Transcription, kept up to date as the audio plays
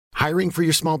Hiring for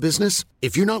your small business?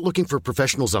 If you're not looking for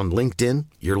professionals on LinkedIn,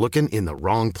 you're looking in the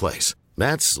wrong place.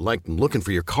 That's like looking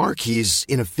for your car keys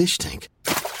in a fish tank.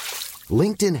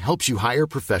 LinkedIn helps you hire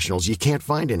professionals you can't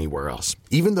find anywhere else,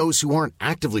 even those who aren't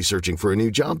actively searching for a new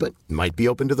job but might be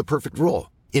open to the perfect role.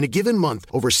 In a given month,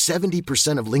 over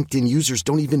 70% of LinkedIn users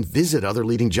don't even visit other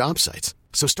leading job sites.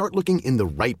 So start looking in the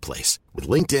right place. With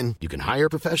LinkedIn, you can hire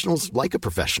professionals like a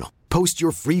professional. Post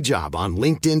your free job on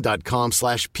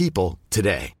linkedin.com/people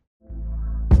today.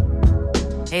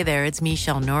 Hey there, it's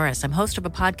Michelle Norris. I'm host of a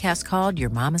podcast called Your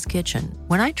Mama's Kitchen.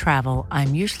 When I travel,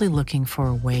 I'm usually looking for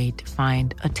a way to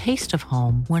find a taste of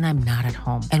home when I'm not at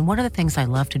home. And one of the things I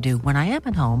love to do when I am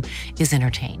at home is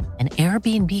entertain. And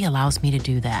Airbnb allows me to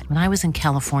do that. When I was in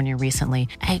California recently,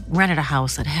 I rented a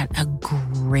house that had a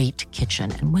great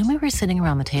kitchen. And when we were sitting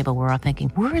around the table, we're all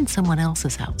thinking, we're in someone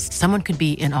else's house. Someone could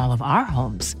be in all of our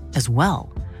homes as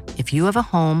well. If you have a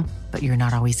home, but you're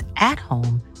not always at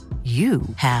home, you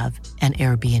have an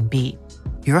Airbnb.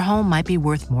 Your home might be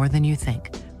worth more than you think.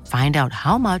 Find out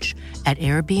how much at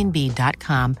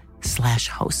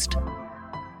airbnb.com/host.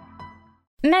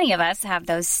 Many of us have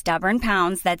those stubborn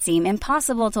pounds that seem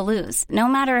impossible to lose, no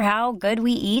matter how good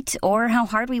we eat or how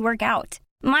hard we work out.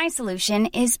 My solution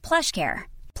is PlushCare.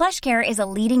 PlushCare is a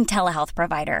leading telehealth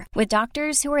provider with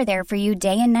doctors who are there for you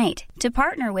day and night to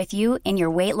partner with you in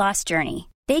your weight loss journey.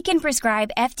 They can prescribe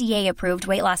FDA-approved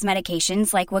weight loss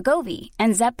medications like Wegovy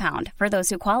and Zepbound for those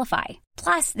who qualify.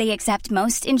 Plus, they accept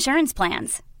most insurance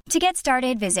plans. To get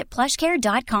started, visit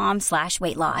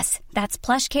plushcare.com/weightloss. That's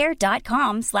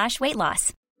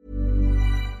plushcare.com/weightloss.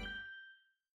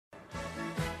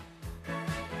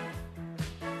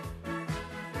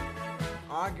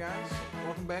 All right, guys.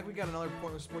 Welcome back. We got another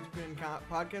Pointless Sports Opinion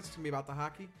podcast. It's going to be about the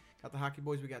hockey. Got the hockey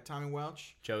boys. We got Tommy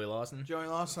Welch. Joey Lawson.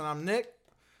 I'm Nick.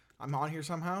 I'm on here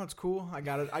somehow. It's cool. I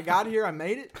got it. I got here. I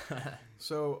made it.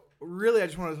 So, really, I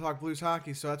just wanted to talk Blues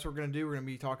hockey. So, that's what we're going to do. We're going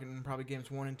to be talking probably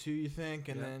games 1 and 2, you think,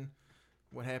 and then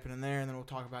what happened in there. And then we'll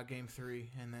talk about game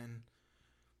 3 and then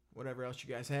whatever else you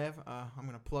guys have. I'm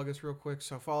going to plug us real quick.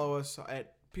 So, follow us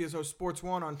at PSO Sports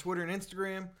 1 on Twitter and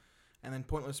Instagram. And then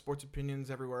Pointless Sports Opinions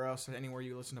everywhere else. Anywhere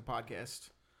you listen to podcasts,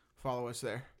 follow us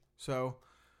there. So,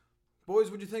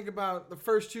 boys, what'd you think about the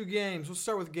first 2 games? Let's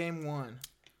start with game 1.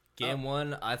 Game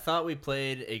 1, I thought we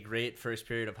played a great first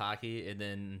period of hockey, and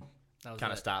then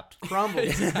kind of stopped.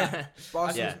 Crumbled.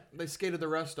 Boston, they skated the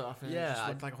rust off, and it just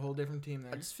looked like a whole different team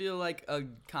there. I just feel like a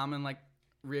common,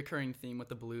 reoccurring theme with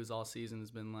the Blues all season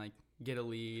has been, get a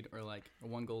lead or, a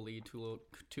 1-goal lead,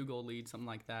 2-goal lead, something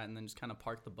like that, and then just kind of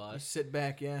park the bus. You sit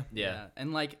back, yeah.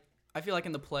 And, I feel like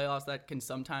in the playoffs that can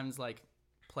sometimes,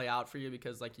 play out for you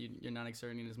because, you're not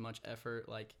exerting as much effort,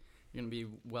 you're going to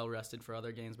be well rested for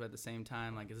other games, but at the same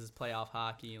time, this is playoff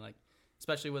hockey,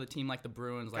 especially with a team like the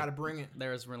Bruins. Gotta bring it.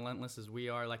 They're as relentless as we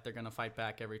are. They're going to fight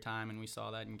back every time, and we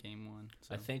saw that in game 1.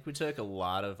 So. I think we took a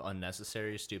lot of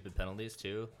unnecessary, stupid penalties,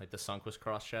 too. The Sundqvist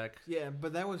cross-check. Yeah,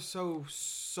 but that was so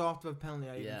soft of a penalty,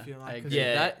 I even feel like. I agree.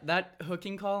 Yeah. That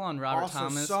hooking call on Robert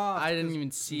Thomas, I didn't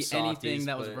even see anything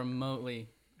that was remotely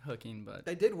hooking, but...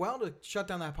 They did well to shut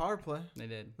down that power play. They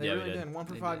did. They really did. 1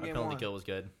 for 5 game 1. Our penalty kill was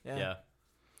good. Yeah.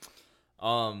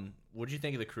 What did you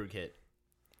think of the Krug hit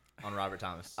on Robert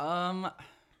Thomas? I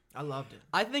loved it.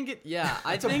 I think it. Yeah,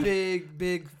 it's a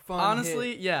big fun.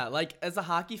 Honestly, hit. Yeah. As a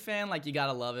hockey fan, you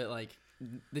gotta love it.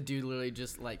 The dude literally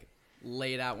just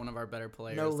laid out one of our better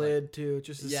players. No lid too.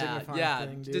 Just a signifying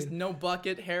thing, dude. Just no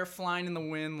bucket, hair flying in the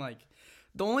wind.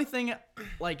 The only thing,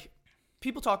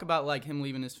 people talk about him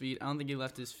leaving his feet. I don't think he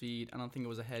left his feet. I don't think it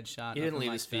was a headshot. He didn't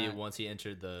leave his feet once he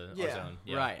entered the zone.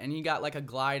 Yeah. Right. And he got a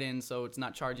glide in, so it's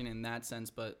not charging in that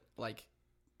sense. But I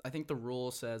think the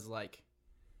rule says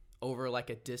over a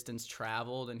distance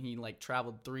traveled, and he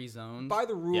traveled 3 zones. By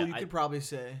the rule, you could probably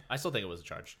say. I still think it was a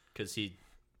charge because he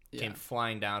came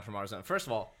flying down from our zone. First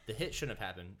of all, the hit shouldn't have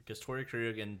happened because Torrey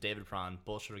Krug and David Perron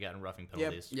both should have gotten roughing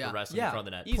penalties for wrestling in front of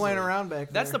the net. Playing around back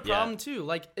there. That's the problem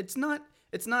too.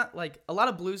 It's not a lot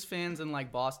of Blues fans and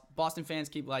Boston fans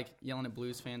keep yelling at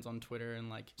Blues fans on Twitter and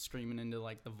screaming into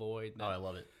the void. I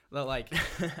love it. That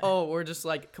we're just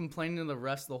complaining to the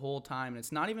refs the whole time. And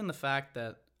it's not even the fact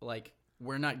that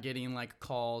we're not getting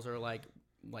calls or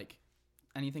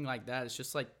anything like that. It's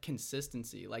just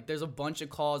consistency. There's a bunch of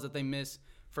calls that they miss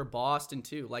for Boston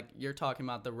too. You're talking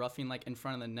about the roughing in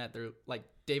front of the net. They're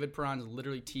David Perron is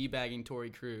literally teabagging Torrey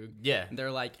Krug. Yeah. And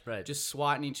they're just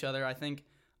swatting each other. I think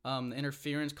the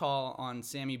interference call on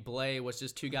Sammy Blais was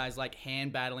just 2 guys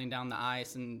hand battling down the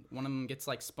ice, and one of them gets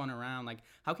spun around.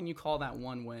 How can you call that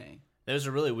one way? There was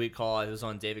a really weak call. It was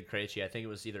on David Krejci. I think it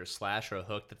was either a slash or a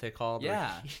hook that they called.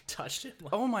 Yeah. He touched it.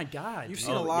 Oh, my God. You've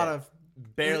seen a lot of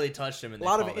barely touched him. And a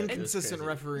lot of inconsistent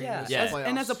refereeing. Yeah,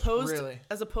 and as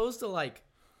opposed to like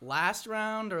last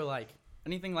round or like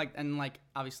anything like, and like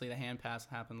obviously the hand pass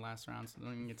happened last round, so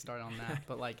don't even get started on that.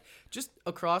 But like just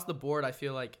across the board, I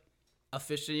feel like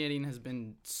officiating has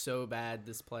been so bad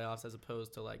this playoffs as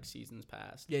opposed to like seasons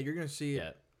past. Yeah, you're gonna see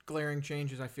glaring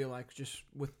changes. I feel like just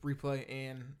with replay,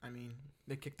 and I mean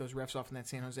they kicked those refs off in that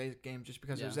San Jose game just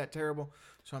because it was that terrible.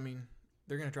 So I mean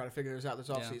they're gonna try to figure those out this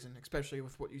offseason, especially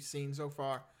with what you've seen so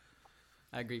far.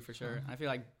 I agree for sure. I feel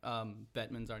like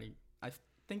Bettman's already. I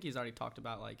think he's already talked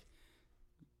about like.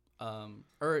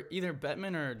 Or either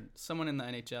Bettman or someone in the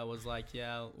NHL was like,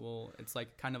 yeah, well, it's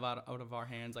like kind of out of our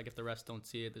hands. Like if the refs don't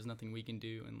see it, there's nothing we can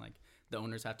do, and like the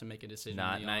owners have to make a decision.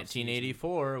 Not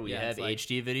 1984. We have like,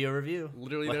 HD video review.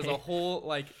 Literally, there's a whole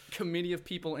like committee of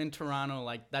people in Toronto.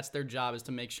 Like that's their job is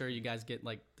to make sure you guys get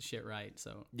like the shit right.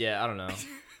 So yeah, I don't know.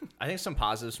 I think some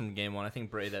positives from game one. I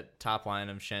think that top line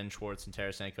of Schenn, Schwartz, and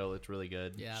Tarasenko looked really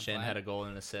good. Yeah, Schenn had a goal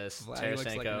and an assist.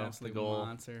 Tarasenko, the goal.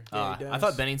 Monster. I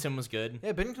thought Bennington was good.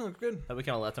 Yeah, Bennington looked good. We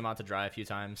kind of let them out to dry a few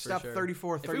times. Stopped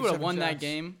 34, 37 If we would have won that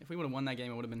game,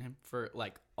 it would have been him for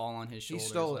like all on his shoulders. He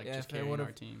stole like, it. Just carrying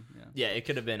our team. Yeah, it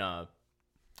could have been I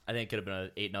think it could have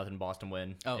been a 8-0 Boston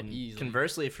win. Oh, and easily.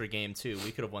 Conversely, for game 2,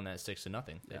 we could have won that 6-0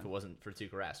 if it wasn't for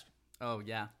Tuukka Rask. Oh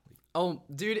yeah. Oh,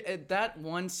 dude, that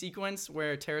one sequence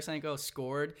where Tarasenko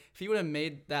scored, if he would have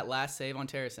made that last save on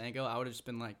Tarasenko, I would have just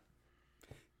been like,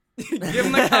 give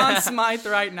him the Conn Smythe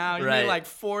right now. You made like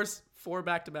four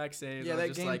back-to-back saves. Yeah,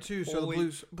 that game like, 2, so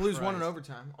the Blues won in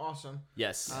overtime. Awesome.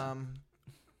 Yes.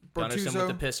 Bertuzzo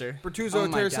with the pisser.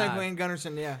 Bertuzzo, Tarasenko, and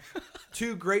Gunnarsson, yeah.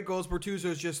 2 great goals.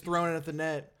 Bertuzzo's just throwing it at the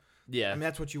net. Yeah. I mean,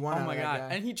 that's what you want. Oh, my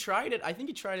God. And he tried it. I think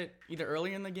he tried it either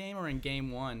earlier in the game or in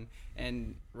game 1.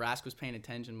 And Rask was paying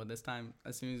attention, but this time,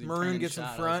 as soon as he Maroon gets in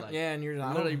front, like, and you're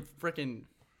literally freaking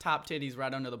top titties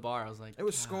right under the bar. I was like, it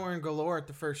was scoring galore at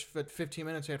the first 15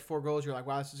 minutes. He had 4 goals. You're like,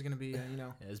 wow, this is going to be, it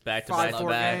was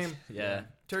back-to-back game. Yeah.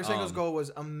 Tarasenko's goal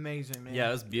was amazing, man. Yeah,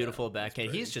 it was beautiful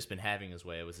backhand. He's just been having his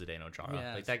way with Zdeno Chara.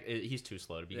 Yeah. Like he's too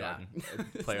slow to be guarding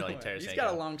a player like Tarasenko. He's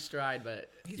got a long stride, but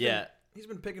he's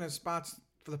been picking his spots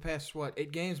for the past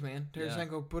 8 games, man.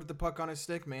 Tarasenko put the puck on his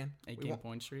stick, man. 8-game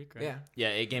point streak, right? Yeah,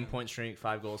 8-game point streak,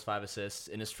 5 goals, 5 assists.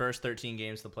 In his first 13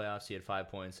 games in the playoffs, he had 5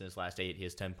 points. In his last 8, he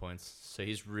has 10 points. So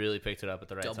he's really picked it up at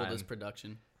the right time. Doubled his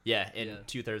production. Yeah, in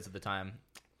 2/3 of the time.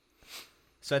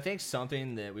 So I think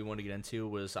something that we wanted to get into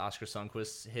was Oskar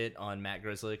Sundqvist's hit on Matt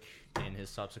Grzelcyk in his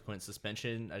subsequent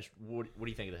suspension. What do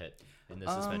you think of the hit in the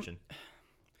suspension?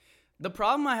 The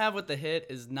problem I have with the hit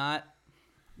is not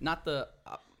the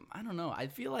I don't know. I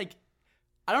feel like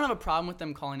I don't have a problem with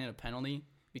them calling it a penalty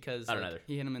because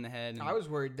he hit him in the head. And I was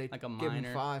worried they'd like a give him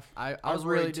 5. I was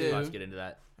really too. Let's get into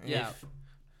that. Yeah.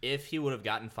 If he would have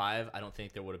gotten 5, I don't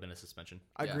think there would have been a suspension.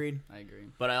 Agreed. I agree.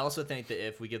 But I also think that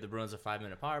if we give the Bruins a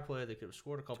 5-minute power play, they could have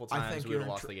scored a couple times. We would have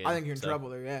lost the game. I think you're in trouble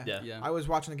there. Yeah. I was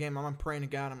watching the game. I'm praying to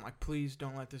God. I'm like, please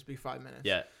don't let this be 5 minutes.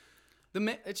 Yeah.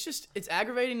 It's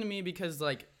aggravating to me because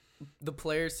like the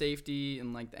player safety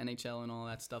and like the NHL and all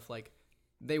that stuff, like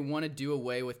they want to do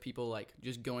away with people like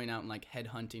just going out and like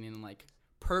headhunting and like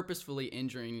purposefully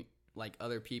injuring like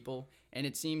other people. And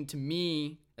it seemed to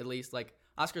me, at least, like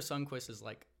Oskar Sundqvist is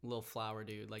like a little flower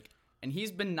dude, like, and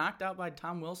he's been knocked out by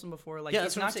Tom Wilson before. Like,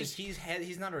 that's what I'm saying.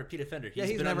 He's not a repeat offender. He's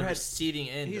been never on the receiving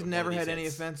end. He's never had any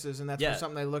offenses, and that's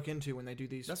something they look into when they do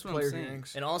these player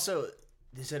hearings. And also,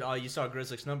 they said, "Oh, you saw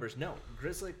Grzelcyk's numbers." No,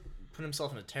 Grzelcyk put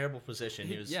himself in a terrible position.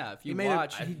 He was if you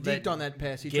watch, he deked on that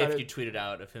pass. You tweeted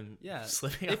out of him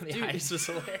slipping on the ice was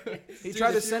hilarious. He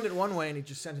tried to send it one way and he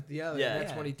just sent it the other. Yeah,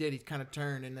 that's what he did. He kind of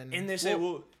turned and then. And they say,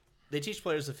 they teach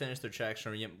players to finish their checks.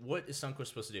 What is Sundqvist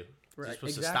supposed to do? Is he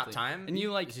supposed to stop time? And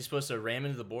is he supposed to ram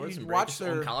into the boards and break his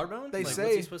own collarbone? They say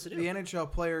what's he supposed to do? The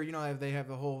NHL player, they have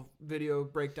the whole video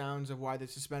breakdowns of why they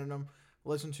suspended him.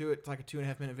 Listen to it. It's like a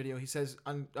 2.5-minute video. He says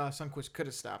Sundqvist could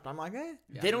have stopped. I'm like,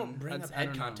 they don't bring up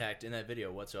head contact in that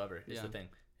video whatsoever. Is the thing.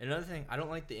 And another thing, I don't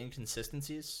like the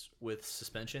inconsistencies with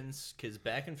suspensions because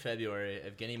back in February,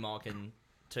 Evgeny Malkin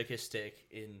took his stick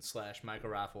and slashed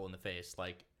Michael Raffl in the face.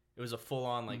 Like, it was a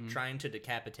full-on, trying to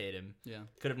decapitate him. Yeah.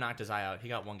 Could have knocked his eye out. He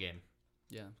got 1 game.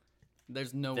 Yeah.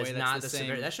 There's no way that's the same.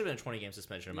 That should have been a 20-game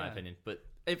suspension, in my opinion. But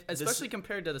especially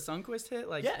compared to the Sundqvist hit,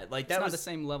 that was not the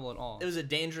same level at all. It was a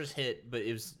dangerous hit, but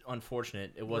it was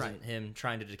unfortunate. It wasn't him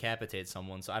trying to decapitate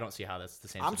someone, so I don't see how that's the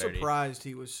same severity. I'm surprised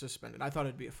he was suspended. I thought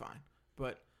it'd be a fine.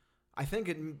 But I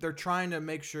think they're trying to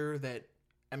make sure that,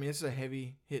 this is a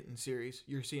heavy hitting series.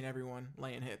 You're seeing everyone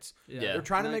laying hits. Yeah. They're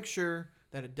trying to make sure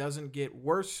that it doesn't get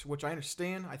worse, which I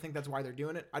understand. I think that's why they're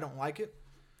doing it. I don't like it.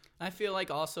 I feel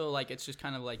like also like it's just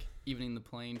kind of like evening the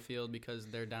playing field because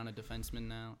they're down a defenseman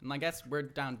now, and I guess we're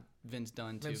down Vince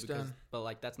Dunn too. But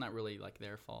like that's not really like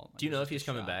their fault. Like, do you know if he's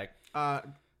coming back?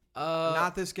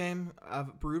 Not this game.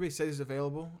 Berube says he's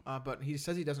available, but he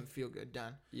says he doesn't feel good.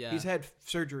 Dunn. Yeah. He's had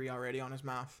surgery already on his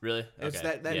mouth. Really? It's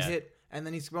that hit, and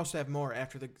then he's supposed to have more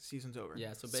after the season's over.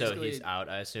 Yeah. So basically, he's out,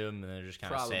 I assume, and they're just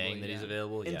kind of saying that he's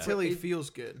available until he feels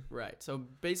good. Right. So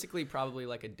basically, probably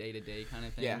like a day-to-day kind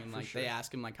of thing. Yeah. And like they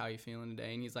ask him like, "How you feeling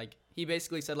today?" And he's like, he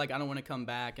basically said like, "I don't want to come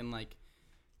back and like."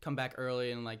 Come back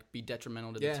early and like be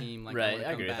detrimental to the team. Like, right,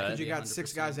 I agree with that. Because you got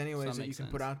 6 guys anyways that you can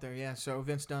put out there. Yeah, so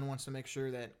Vince Dunn wants to make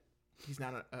sure that he's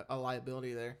not a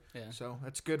liability there. Yeah. So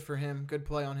that's good for him. Good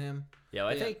play on him. Yeah,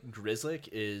 I think Grzelcyk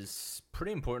is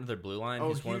pretty important to their blue line.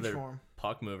 He's one of their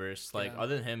puck movers. Like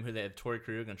other than him, who they have Torrey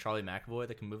Krug and Charlie McAvoy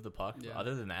that can move the puck. Yeah.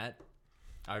 Other than that,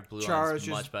 our blue line's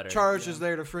much better. Charge is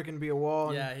there to freaking be a wall.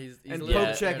 He's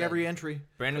poke check every entry.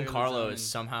 Brandon Carlo is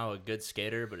somehow a good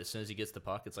skater, but as soon as he gets the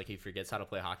puck, it's like he forgets how to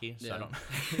play hockey. So I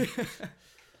don't.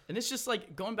 And it's just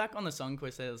like going back on the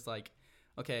Sundqvist. It's like,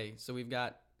 okay, so we've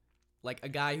got like a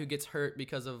guy who gets hurt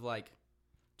because of like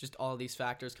just all these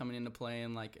factors coming into play,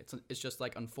 and like it's just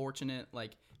like unfortunate.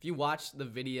 Like if you watch the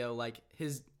video, like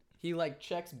he like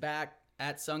checks back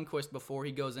at Sundqvist before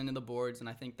he goes into the boards, and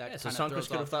I think that so Sundqvist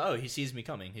could have thought, he sees me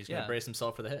coming. He's going to brace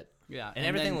himself for the hit. Yeah. And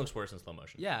everything looks worse in slow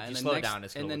motion. Yeah.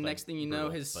 And then next thing you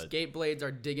know, his skate blades are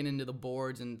digging into the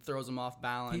boards and throws him off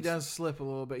balance. He does slip a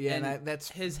little bit. Yeah. And that's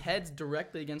his head's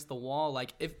directly against the wall.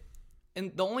 Like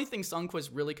and the only thing Sundqvist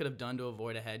really could have done to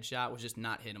avoid a headshot was just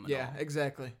not hit him at all. Yeah,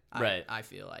 exactly. I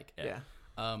feel like. Yeah.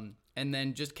 And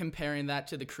then just comparing that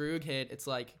to the Krug hit, it's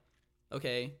like,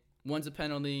 okay, one's a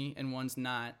penalty and one's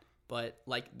not. But,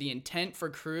 like, the intent for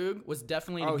Krug was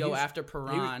definitely to go after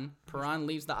Perron. Perron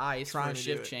leaves the ice for a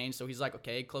shift change. So he's like,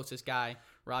 okay, closest guy,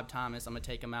 Rob Thomas, I'm going to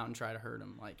take him out and try to hurt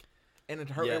him. And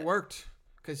it worked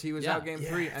because he was out game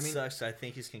 3. I mean, sucks. I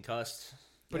think he's concussed.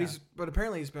 But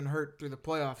apparently he's been hurt through the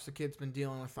playoffs. The kid's been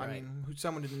dealing with,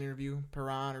 someone did an interview,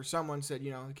 Perron, or someone said,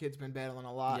 the kid's been battling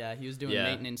a lot. Yeah, he was doing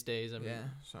maintenance days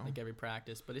every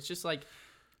practice. But it's just like,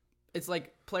 it's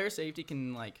like player safety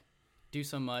can, like, do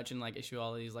so much and like issue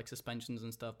all of these like suspensions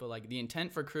and stuff, but like the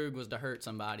intent for Krug was to hurt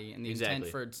somebody, and the intent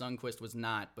for Sundqvist was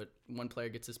not. But one player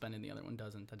gets suspended, and the other one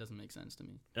doesn't. That doesn't make sense to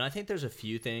me. And I think there's a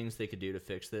few things they could do to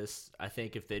fix this. I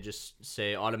think if they just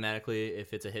say automatically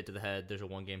if it's a hit to the head, there's a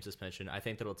 1-game suspension. I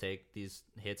think that'll take these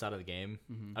hits out of the game.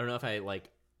 Mm-hmm. I don't know if I like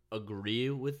agree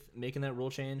with making that rule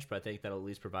change, but I think that'll at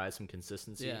least provide some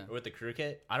consistency. Yeah. Or with the Krug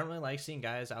hit, I don't really like seeing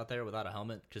guys out there without a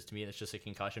helmet because to me it's just a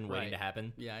concussion waiting to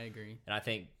happen. Yeah, I agree. And I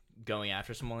think going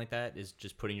after someone like that is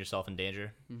just putting yourself in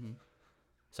danger. Mm-hmm.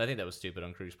 So I think that was stupid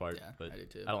on Krug's part. Yeah, but I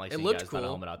did too. I don't like seeing guys without a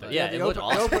helmet out there. Yeah, it looked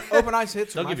awesome. Open ice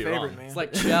hits are my favorite, man. It's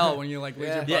like Shell when you like lose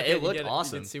your bucket. It looked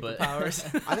awesome.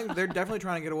 Superpowers. I think they're definitely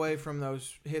trying to get away from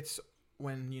those hits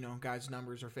when guys'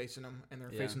 numbers are facing them and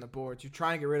they're facing the boards. You're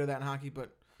trying to get rid of that in hockey,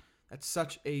 but that's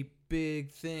such a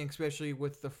big thing, especially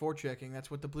with the forechecking.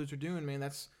 That's what the Blues are doing, man.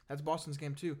 That's Boston's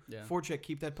game too. Yeah. Forecheck,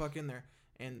 keep that puck in there,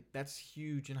 and that's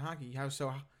huge in hockey.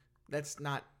 That's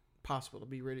not possible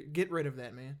to get rid of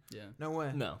that, man. Yeah. No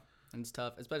way. No. And it's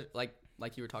tough, especially like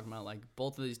you were talking about, like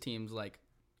both of these teams like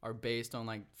are based on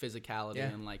like physicality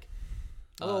and like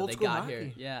old they school got hockey.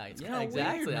 Here. Yeah,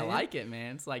 exactly. Weird, I like it,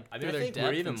 man. It's like I think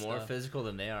we're even more physical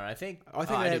than they are. I think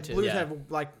the Blues have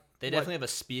like they definitely have a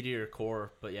speedier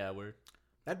core, but we're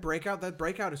that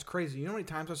breakout is crazy. You know how many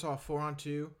times I saw a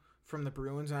 4-on-2 from the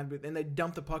Bruins, and they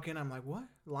dump the puck in. I'm like, what?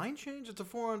 Line change? It's a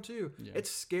 4-on-2. Yeah.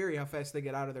 It's scary how fast they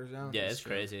get out of their zone. Yeah, it's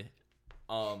crazy.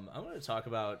 I want to talk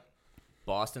about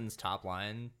Boston's top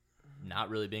line not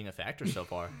really being a factor so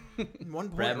far. 1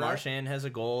 point, Brad Marchand has a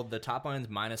goal. The top line's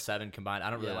 -7 combined. I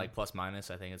don't really like plus minus.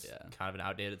 I think it's kind of an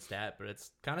outdated stat, but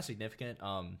it's kind of significant.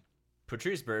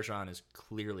 Patrice Bergeron is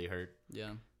clearly hurt.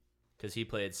 Yeah. Because he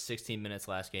played 16 minutes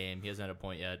last game. He hasn't had a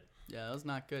point yet. Yeah, that was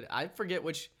not good. I forget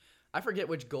which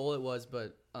goal it was,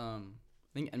 but I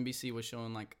think NBC was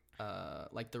showing like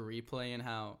the replay and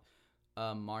how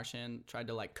Marchand tried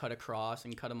to like cut across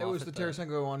and cut him off. It was the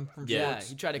Tarasenko one from Schwartz.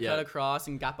 He tried to cut across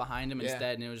and got behind him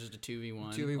instead, and it was just a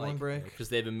 2v1. 2v1 break. Because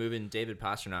they've been moving David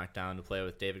Pastrnak down to play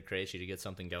with David Krejci to get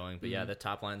something going. But the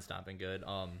top line's not been good.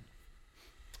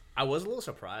 I was a little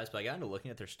surprised, but I got into looking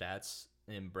at their stats,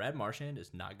 and Brad Marchand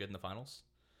is not good in the finals.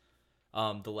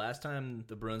 The last time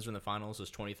the Bruins were in the finals was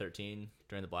 2013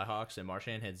 during the Blackhawks, and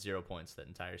Marchand had 0 points that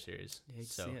entire series. You hate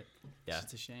to see it. Yeah,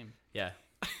 it's a shame. Yeah,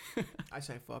 I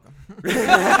say fuck him.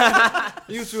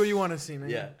 You do what you want to see, man.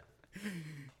 Yeah,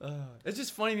 it's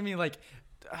just funny to me, like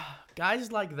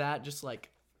guys like that, just like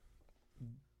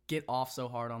get off so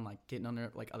hard on like getting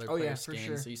under like other Oh, yeah, players' for skins.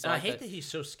 sure. So you saw And I like, hate that he's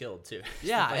so skilled too.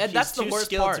 Yeah, Like, and that's he's the too worst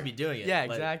skilled part to be doing it. Yeah,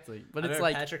 Like, exactly. But I it's remember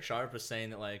like Patrick Sharp was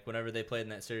saying that like whenever they played in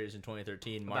that series in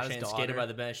 2013, About his Marchand daughter. skated by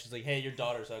the bench. She's like, "Hey, your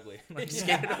daughter's ugly." Like, he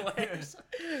skated away.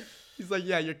 he's like,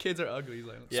 yeah, your kids are ugly. He's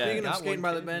like, Yeah. Speaking of "Got skating one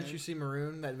by the kid, bench, man." you see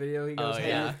Maroon, that video, he goes, Oh, hey,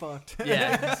 yeah. you're fucked.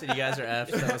 Yeah, so you guys are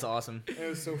effed. That was awesome. It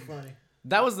was so funny.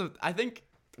 That was I think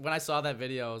when I saw that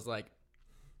video, I was like,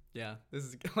 yeah, this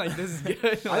is good. I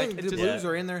think it the just- Blues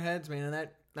are in their heads, man. And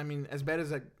that, I mean, as bad as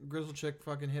that Grizzle chick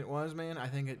fucking hit was, man, I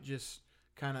think it just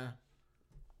kind of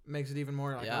makes it even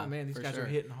more like, Yeah, oh man, these for guys sure. are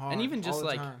hitting hard. And even all just the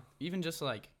like, time.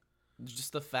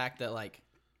 just the fact that like,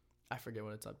 I forget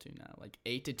what it's up to now. Like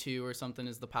 8-2 or something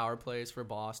is the power plays for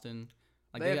Boston.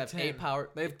 Like they have 10. 8 power.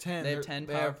 They have 10. They have They're- 10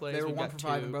 they power have- plays. They were We've 1 got for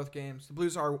 5 in 2. both games. The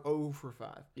Blues are 0 for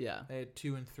 5. Yeah, They had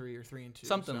 2 and 3 or 3 and 2.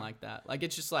 something so. like that. Like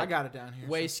it's just like I got it down here.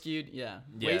 way so. skewed. Yeah,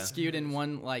 Yeah. way skewed in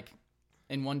one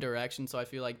in one direction. So I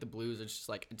feel like the Blues are just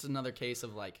like it's another case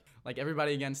of like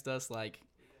everybody against us like,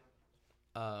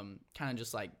 kind of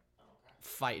just like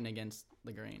fighting against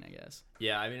the grain, I guess.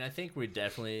 Yeah, I mean, I think we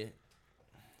just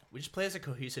play as a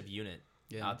cohesive unit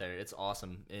out there. It's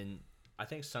awesome, and I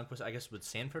think Sundqvist. I guess would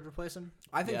Sanford replace him?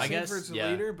 I think Yeah. I guess, Sanford's the yeah.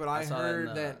 leader, but I saw that in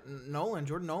heard that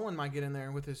Jordan Nolan might get in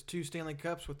there with his 2 Stanley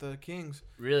Cups with the Kings.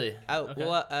 Really? Okay.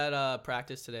 Well, at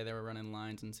practice today, they were running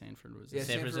lines, and Sanford was Yeah,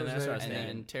 there. Sanford's Sanford in was there, there. so I was And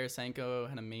thinking. then Tarasenko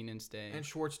had a maintenance day. And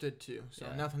Schwartz did too, so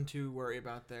Yeah. nothing to worry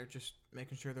about there. Just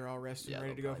making sure they're all rested Yeah, and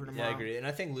ready to they'll go for probably tomorrow. Yeah, I agree. And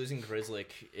I think losing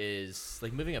Grizzlick is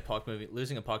like losing a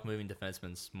puck moving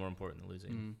defenseman's more important than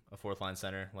losing a 4th line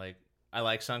center. Like I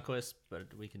like Sundqvist,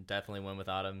 but we can definitely win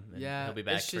without him. And Yeah, he'll be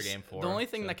back it's for just- game 4. The only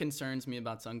thing so. that concerns me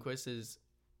about Sundqvist is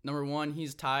number one,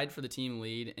 he's tied for the team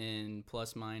lead in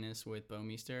plus minus with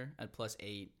Bouwmeester at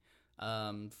 +8.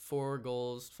 4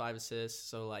 goals, 5 assists.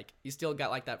 So like he's still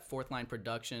got like that 4th line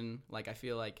production. Like I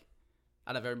feel like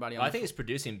out of everybody on I the think he's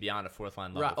producing beyond a 4th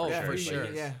line level. Right. Oh, Yeah, for he- sure.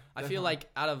 yeah, I definitely. feel like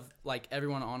out of like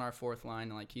everyone on our 4th line,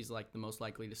 like he's like the most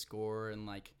likely to score and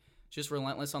like just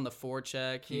relentless on the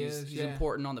forecheck. He's yeah.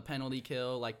 important on the penalty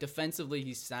kill. Like defensively,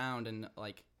 he's sound and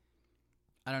like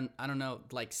I don't know.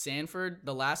 Like Sanford,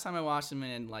 the last time I watched him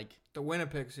in like The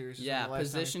Winnipeg series. is yeah the last time he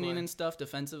positioning played. and stuff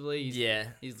defensively,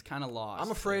 he's kind of lost.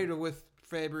 I'm afraid with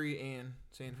Fabry and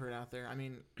Sanford out there. I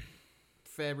mean,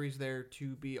 Fabry's there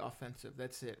to be offensive.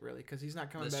 That's it, really, because he's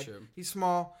not coming That's back. true. He's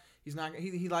small. He's not.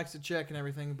 He likes to check and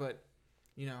everything, but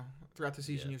you know, throughout the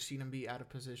season, you've seen him be out of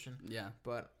position. Yeah.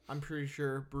 But I'm pretty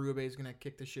sure Berube is gonna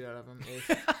kick the shit out of him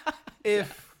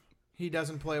if he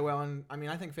doesn't play well. And I mean,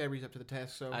 I think Fabry's up to the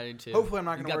task. So I do too. hopefully, I'm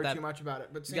not He's gonna got worry that- too much about it.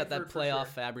 But He's got that Sanford, for playoff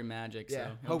sure. Fabry magic, so Yeah,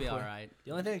 he'll be all hopefully. right.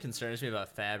 The only thing that concerns me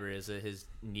about Fabry is that his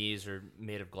knees are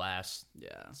made of glass.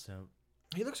 Yeah. So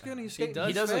He looks good. He's He skating. does.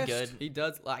 He does look fast. good. He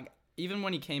does like even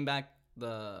when he came back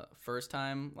the first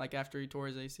time, like after he tore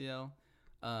his ACL,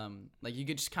 like you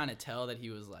could just kind of tell that he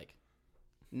was like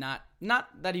not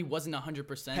that he wasn't 100%,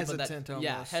 but Hesitant that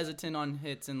almost. hesitant on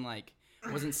hits and like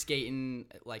wasn't skating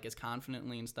like as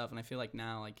confidently and stuff. And I feel like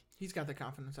now like He's got the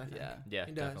confidence. I think. yeah,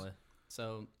 He does. definitely.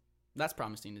 so that's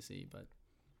promising to see. But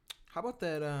How about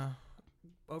that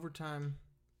overtime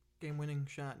game-winning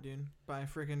shot, dude, by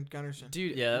freaking Gunnarsson?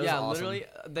 dude, Yeah, that was awesome. literally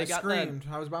they I got screamed.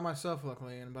 I was by myself,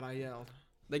 luckily, but I yelled.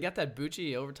 they got that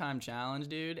Bucci overtime challenge,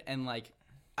 dude, and like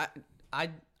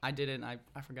I did it and I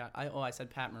forgot. I said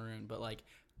Pat Maroon, but like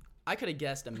I could have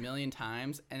guessed a million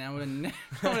times and I would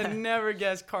have never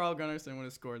guessed Carl Gunnarsson would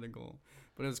have scored the goal.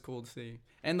 But it was cool to see.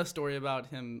 And the story about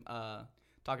him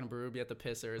talking to Berube at the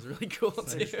pisser is really cool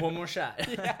too. Just one more shot.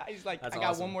 Yeah, he's like, That's I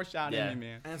got awesome. one more shot Yeah. in me,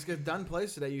 man. And it's good. Dunn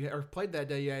plays today. Or played that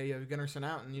day. Yeah, you have Gunnarsson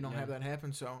out, and you don't have that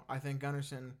happen. So I think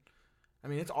Gunnarsson. I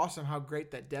mean, it's awesome how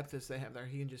great that depth is they have there.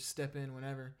 He can just step in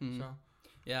whenever. So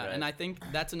Yeah, Right. and I think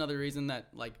that's another reason that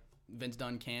like Vince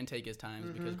Dunn can take his time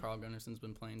is because Carl Gunnarsson's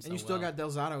been playing so and you still well. got Del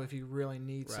Zotto if you really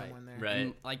need Right. someone there. Right.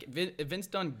 And, like if Vince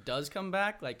Dunn does come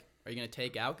back, like are you gonna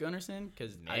take out Gunnarsson?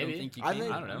 Because I don't Maybe. think you I can.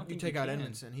 think I don't know. you think take out can.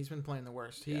 Edmondson. He's been playing the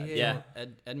worst. Yeah.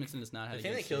 Edmondson does not have. The a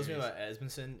thing good that kills me series. about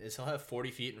Edmondson is he'll have 40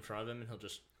 feet in front of him and he'll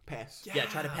just pass.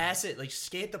 try to pass it, like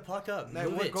skate the puck up, That,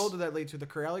 move what it, goal did that lead to? The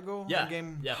Corrali goal Yeah. in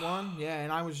game Yeah. 1? Yeah,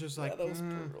 and I was just like,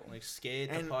 like skate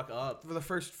the And puck up. for the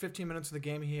first 15 minutes of the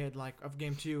game, he had like of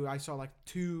game 2, I saw like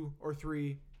 2 or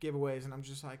 3 giveaways, and I'm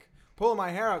just like pulling my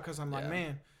hair out because I'm like, Yeah.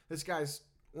 man, this guy's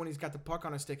when he's got the puck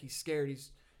on his stick, he's scared.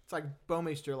 It's like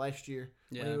Bouwmeester last year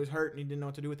when Yeah. he was hurt and he didn't know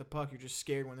what to do with the puck. You're just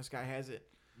scared when this guy has it.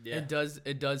 Yeah, It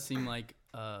does seem like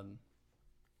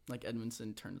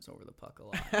Edmondson turns over the puck a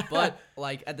lot, but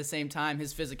like at the same time,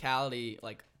 his physicality,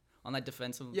 like on that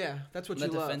defensive, Yeah, that's what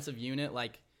that you love. defensive unit,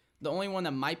 like the only one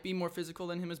that might be more physical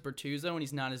than him is Bertuzzo, and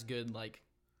he's not as good like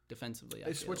defensively.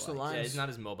 They switched the lines. Yeah, he's not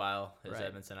as mobile as Right.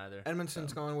 Edmondson either.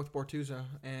 Edmondson's going with Bortuzzo,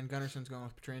 and Gunnarson's going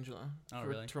with Pietrangelo. Oh,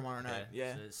 really? Tomorrow night.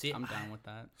 Yeah. See, I'm down with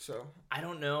that. So I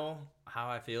don't know how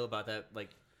I feel about that. Like,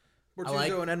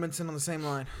 Bortuzzo and Edmondson on the same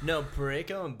line. no,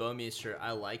 Parayko and Bouwmeester,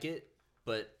 I like it,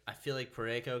 but I feel like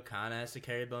Parayko kind of has to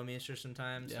carry Bouwmeester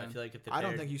sometimes. Yeah. I feel like if I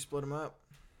don't think you split them up.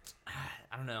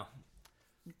 I don't know.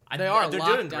 They're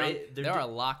doing great. They are a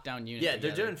lockdown unit. Yeah,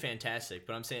 together. they're doing fantastic.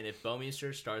 But I'm saying if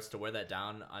Bouwmeester starts to wear that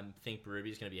down, I think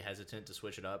Berube's going to be hesitant to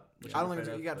switch it up. Which I I'm don't think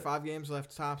afraid you of, got but- 5 games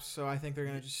left tops, so I think they're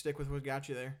gonna just stick with what got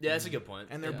you there. Yeah, that's a good point.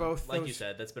 And they're Yeah. both Like those, you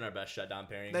said, that's been our best shutdown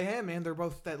pairing. They have, man. They're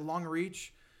both that long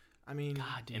reach. I mean,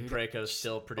 God, dude. and Parayko's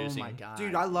still producing. Oh my god,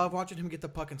 dude, I love watching him get the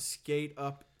puck and skate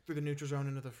up through the neutral zone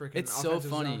into the freaking. It's so offensive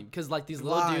funny zone. because like these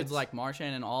little Glides. dudes like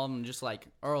Marchand and all of them just like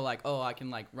are like, oh, I can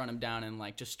like run him down and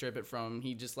like just strip it from him.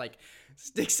 He just like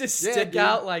sticks his Yeah, stick dude.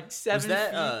 out like 7 Was feet.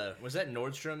 that was that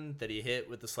Nordstrom that he hit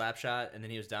with the slap shot and then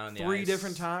he was down on the 3 ice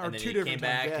different times- or and then 2 he different came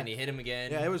back times, yeah. and he hit him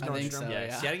again. Yeah, it was I think Nordstrom. so. Yeah,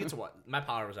 yeah. see, I didn't get to watch. My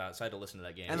power was out, so I had to listen to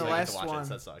that game. And so the I didn't last get to watch one- it,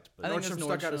 so that sucked. I But think Nordstrom it's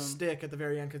stuck out a Nordstrom. stick at the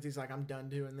very end because he's like, I'm done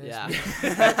doing this.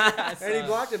 Yeah. And he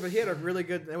blocked it, but he had a really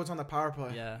good. It was on the power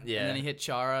play. Yeah. Yeah. And then he hit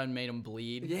Chara and made him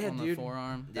bleed Yeah, on the dude.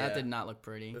 forearm. Yeah. That did not look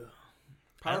pretty.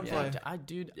 Power Yeah.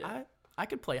 play. I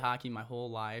could play hockey my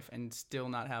whole life and still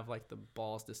not have like the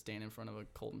balls to stand in front of a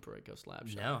Colton Parayko slap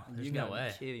shot. No, there's you no gotta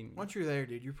way. be kidding me. Once you're there,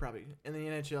 dude, you're probably in the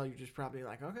NHL. You're just probably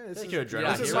like, okay, this Take is your adrenaline.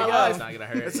 Yeah, this is here my we go. life. It's not gonna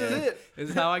hurt. This yeah. is it. This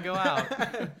is how I go out.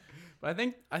 But I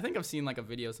think I've seen like a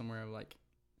video somewhere of like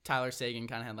Tyler Sagan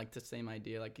kind of had like the same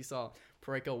idea. Like you saw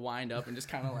Parayko wind up and just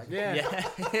kind of like Yeah. Yeah,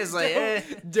 it's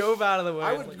like dove out of the way.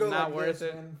 I It's would like, go not like worth this,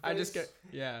 it. man. I just Face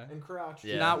get And crouch.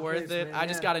 Yeah. not worth Face, it. man, I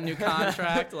just yeah. got a new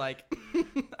contract. Like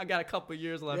I got a couple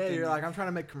years left. Yeah, in you're me. like, I'm trying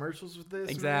to make commercials with this.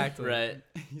 man. exactly Right.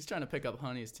 He's trying to pick up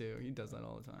honeys too. He does that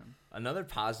all the time. Another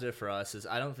positive for us is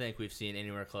I don't think we've seen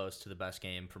anywhere close to the best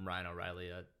game from Ryan O'Reilly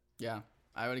yet. Yeah,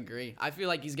 I would agree. I feel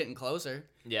like he's getting closer.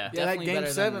 Yeah, Yeah, that Definitely game better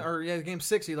 7 than- or game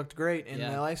 6, he looked great in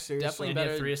Yeah. the LA series. Definitely And so he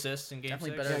better- had 3 assists in game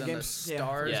Definitely 6. better Yeah, than games- the yeah.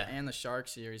 Stars Yeah. and the Shark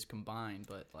series combined.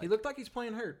 But like, He looked like he's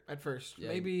playing hurt at first. Yeah,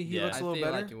 Maybe he yeah. looks I a little feel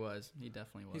better. like he was. He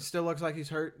definitely was. He still looks like he's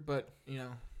hurt, but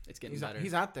it's getting he's better.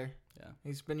 he's out there. Yeah.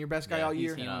 He's been your best guy Yeah, all He's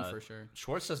year. healing And, for sure.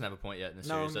 Schwartz doesn't have a point yet in the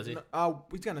No, series, does he?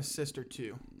 he's got an assist or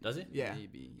 2. Does he? Yeah,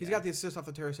 Maybe, he's yeah. got the assist off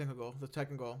the Tarasenko goal, the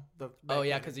second goal. The Oh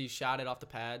yeah, backhand. because he shot it off the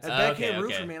pads. that Oh, backhand okay,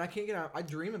 roofer, okay. man, I can't get out. I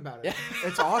dream about it. Yeah.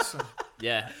 It's awesome.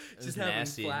 Yeah, Just it's having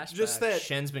nasty. flashbacks. Just that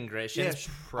Shen's been great. Yeah, Shen's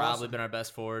probably awesome. been our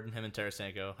best forward. Him and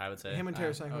Tarasenko, I would say. him and I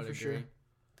Tarasenko would for sure. agree.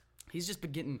 He's just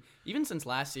been getting, even since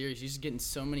last series, he's just getting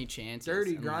so many chances.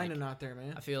 Dirty and, grinding like, out there,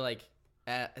 man. I feel like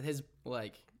his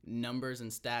like numbers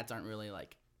and stats aren't really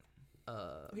like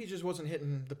He just wasn't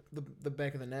hitting the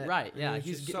back of the net. right. I Yeah, mean,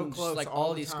 he's just getting so close like all all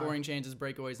the these time. scoring chances,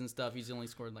 breakaways, and stuff. He's only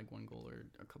scored like 1 goal or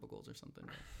a couple goals or something.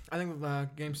 I think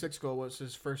game 6 goal was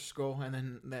his first goal, and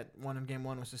then that one in game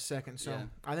 1 was his second. So Yeah.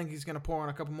 I think he's gonna pour on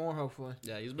a couple more, hopefully.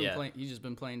 Yeah, he's been Yeah. playing. He's just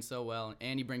been playing so well,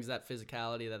 and he brings that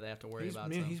physicality that they have to worry He's about.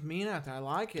 mean, so. he's mean out there. I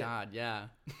like it. God, yeah,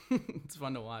 it's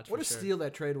fun to watch. What for a sure. steal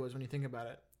that trade was when you think about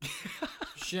it.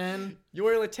 Shen,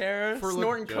 Yuri Laterra For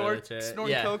snorting Yuri coke, Laterra,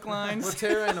 snorting yeah. coke lines.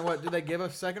 Laterra, and what did they give a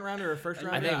second round or a first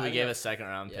round? I think Yeah, we I gave got- a second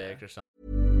round yeah. pick or something.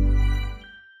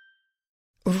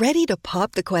 Ready to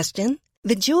pop the question?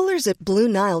 The jewelers at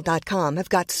BlueNile.com have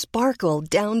got sparkle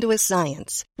down to a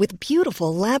science with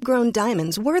beautiful lab-grown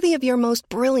diamonds worthy of your most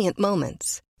brilliant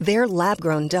moments. Their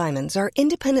lab-grown diamonds are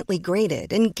independently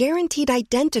graded and guaranteed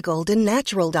identical to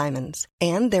natural diamonds,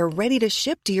 and they're ready to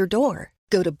ship to your door.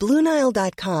 Go to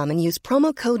BlueNile.com and use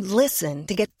promo code LISTEN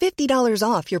to get $50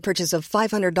 off your purchase of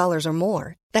 $500 or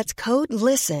more. That's code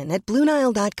LISTEN at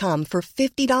BlueNile.com for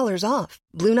 $50 off.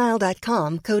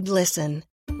 BlueNile.com, code LISTEN.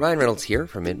 Ryan Reynolds here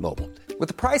from Mint Mobile. With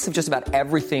the price of just about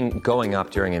everything going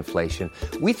up during inflation,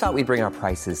 we thought we'd bring our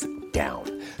prices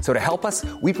down. So to help us,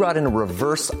 we brought in a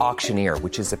reverse auctioneer,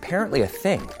 which is apparently a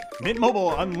thing. Mint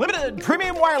Mobile Unlimited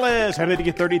Premium Wireless. How to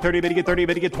get 30, 30, bit to get 30,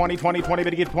 bit to get 20, 20, 20, bit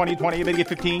to get 20, 20, bit to get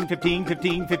 15, 15,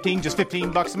 15, 15, just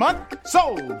 $15 a month?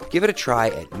 Sold! Give it a try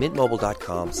at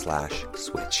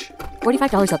mintmobile.com/switch.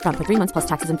 $45 up front for 3 months plus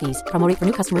taxes and fees. Promo rate for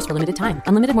new customers for limited time.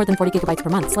 Unlimited more than 40 gigabytes per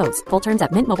month. Slows full terms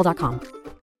at mintmobile.com.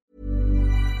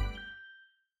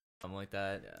 Something like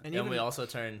that. And And even- we also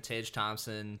turned Tage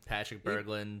Thompson, Patrick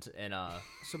Berglund, and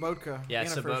Sobotka. yeah, and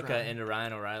a first Sobotka round. into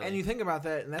Ryan O'Reilly. And you think about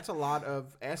that, and that's a lot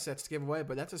of assets to give away,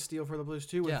 but that's a steal for the Blues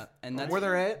too. With Yeah, and that's where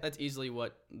they're at. That's easily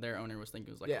what their owner was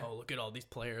thinking. Was like, Yeah. oh, look at all these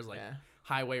players, like Yeah.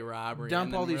 highway robbery. Dump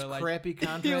and then all these we're like, crappy He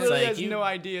contracts. literally Like, has you no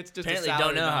idea. It's just apparently a don't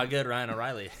salary know how number. good Ryan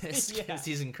O'Reilly is. 'Cause Yeah.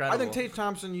 he's incredible. I think Tage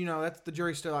Thompson, that's the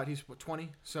jury's still out. He's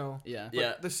 20, so Yeah,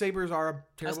 Yeah. the Sabres are a I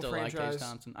terrible still franchise. like Tage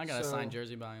Thompson. I got a so signed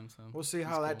jersey by him, so We'll see it's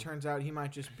how that cool. turns out. He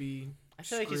might just be I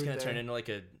feel like he's screwed going to turn there. into like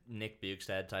a Nick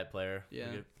Bukestad type player. Yeah.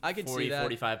 Like a I could see that.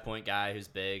 45-point guy who's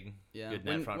big. Yeah. Good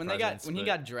net front When presence. he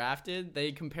got drafted,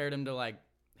 they compared him to like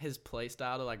his play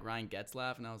style to like Ryan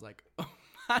Getzlaff, and I was like, oh,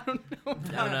 I don't know. I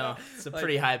don't know. It's a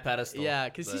pretty high pedestal. Yeah,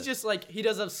 because he's just like, he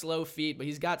does have slow feet, but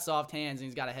he's got soft hands and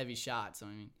he's got a heavy shot. So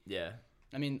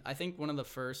I mean, I think one of the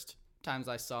first times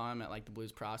I saw him at like the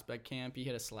Blues prospect camp, he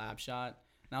hit a slap shot,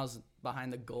 and I was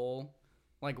behind the goal,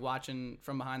 like watching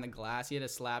from behind the glass. He hit a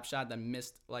slap shot that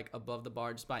missed like above the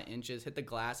bar just by inches, hit the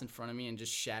glass in front of me, and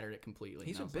just shattered it completely.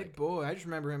 He's and a I was big like, boy. I just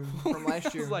remember him from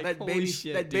last year. like, that holy baby,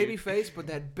 shit, that dude. baby face, but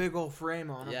that big old frame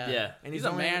on him. Yeah. And he's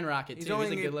a man rocket, too. He's a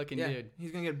gonna get- good-looking dude.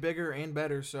 He's gonna get bigger and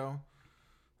better. So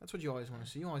that's what you always want to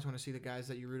see. You always want to see the guys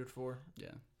that you rooted for Yeah.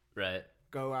 Right.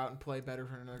 go out and play better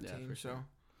for another Yeah, team. for So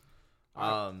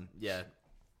Yeah.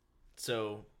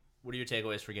 So, what are your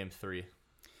takeaways for Game 3?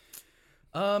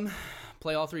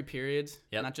 Play all 3 periods,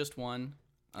 Yep. not just one.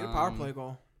 get a power play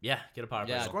goal. Yeah, get a power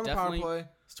play. Yeah, goal. Score on the definitely. power play.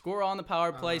 Score on the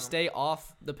power play, stay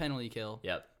off the penalty kill.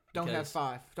 Yep. Don't have because-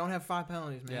 5. Don't have 5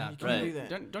 penalties, man. Yeah, You can't right. do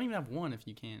that. Don't even have one if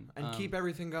you can. And keep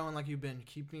everything going like you've been.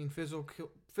 Keep being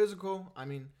physical. I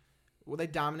mean, well, they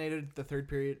dominated the third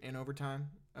period in overtime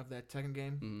of that second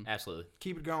game. Absolutely.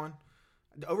 Keep it going.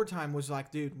 The overtime was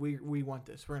like, dude, we want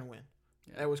this. We're gonna win.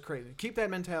 Yeah. That was crazy. Keep that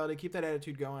mentality. Keep that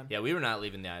attitude going. Yeah, we were not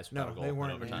leaving the ice without No, a goal they in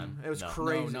weren't. overtime. Man. It was No.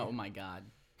 crazy. No, oh my god.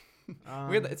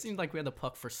 Um, It seemed like we had the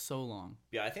puck for so long.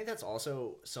 Yeah, I think that's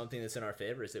also something that's in our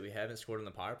favor is that we haven't scored on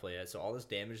the power play yet. So all this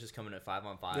damage is coming at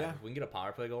 5-on-5. Yeah. If we can get a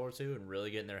power play goal or two and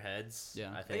really get in their heads,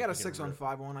 Yeah. I think They got a we can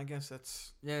 6-on-5 one. I guess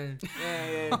that's Yeah.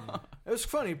 yeah. It was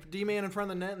funny. D-man in front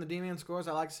of the net and the D-man scores.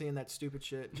 I like seeing that stupid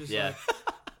shit. Just Yeah.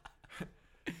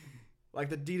 like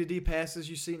the D-to-D passes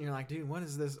you see, and you're like, dude, what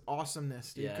is this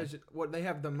awesomeness, dude? Yeah. Because what they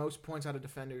have the most points out of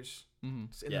defenders in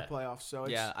Yeah. the playoffs. So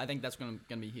it's, Yeah, I think that's gonna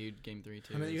be huge. Game 3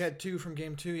 too. I mean, you had 2 from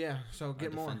game 2, yeah. So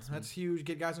get more. defensemen. That's huge.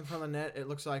 Get guys in front of the net. It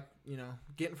looks like,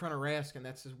 get in front of Rask, and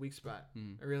that's his weak spot.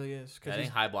 It really is. I think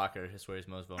high blocker is where he's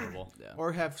most vulnerable. Yeah.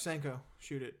 Or have Senko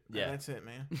shoot it. Yeah. That's it,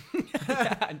 man.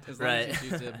 As long Right. as he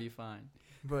shoots it, it'll be fine.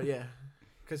 But yeah,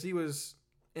 because he was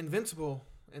invincible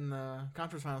in the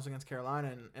conference finals against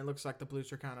Carolina, and looks like the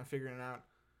Blues are kind of figuring it out,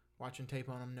 watching tape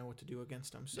on him, know what to do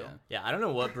against him. So Yeah. Yeah, I don't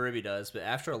know what Berube does, but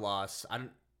after a loss, I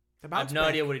the have bounce no back.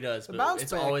 idea what he does, The but bounce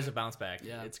it's back. always a bounce back.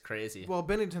 Yeah. It's crazy. Well,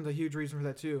 Bennington's a huge reason for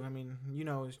that too. I mean, you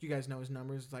guys know his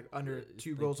numbers. It's like under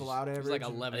 2 goals allowed It average. was like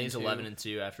and- 11. I think he's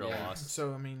 11-2 after a loss.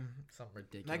 So I mean, Something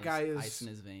ridiculous. That guy is ice in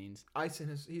his veins.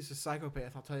 he's a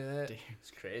psychopath. I'll tell you that. Dude.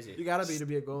 It's crazy. You gotta be to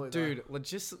be a goalie, though. Dude,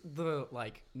 just the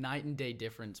like night and day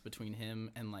difference between him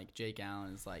and like Jake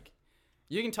Allen is like,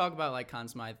 you can talk about like Conn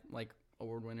Smythe like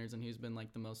award winners and who's been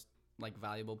like the most like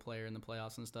valuable player in the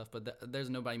playoffs and stuff, but there's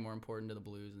nobody more important to the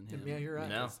Blues than him. Yeah, you're right.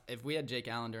 No. If we had Jake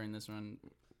Allen during this run,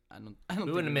 I don't We think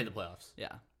wouldn't have made the playoffs. Yeah.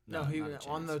 No, he not a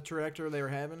on chance. the trajectory they were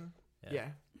having. Yeah. Yeah.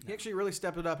 He actually really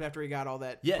stepped it up after he got all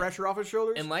that Yeah. pressure off his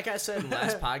shoulders. And like I said in the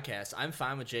last podcast, I'm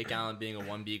fine with Jake Allen being a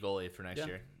 1B goalie for next Yeah,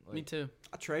 year. me too.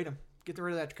 I trade him. Get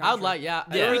rid of that contract. I would like, yeah,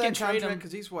 Get if rid we of can that trade contract him.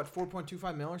 because he's what, $4.25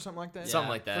 million or something like that. Something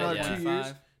like that, For another yeah. 2 years.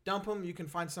 5. Dump him. You can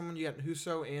find someone. You got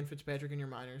Husso and Fitzpatrick in your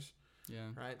minors, Yeah.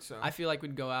 right? So I feel like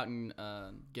we'd go out and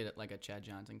get it like a Chad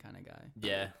Johnson kind of guy.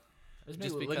 Yeah. Just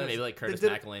Just maybe, because- maybe like Curtis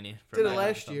did- McElhaney. For did it back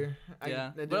last or something. year. Yeah,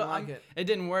 I didn't but like it. It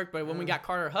didn't work. But when we got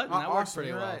Carter Hutton, that worked Awesome, pretty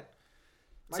you're well. right.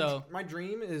 So- My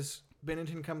dream is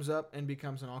Bennington comes up and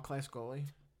becomes an all-class goalie.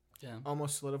 Yeah.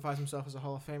 Almost solidifies himself as a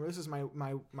Hall of Famer. This is my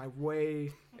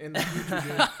way in the future.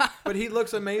 Dream. But he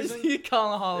looks amazing. He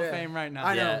calling the Hall of Yeah. Fame right now.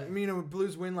 I know. Yeah. I mean,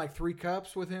 Blues win like 3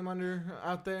 cups with him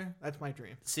out there. That's my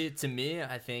dream. See, to me,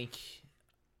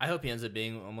 I hope he ends up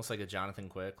being almost like a Jonathan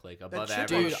Quick, like above chip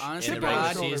average Dude, honestly, in the regular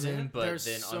God, season, man. but There's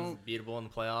then so- unbeatable in the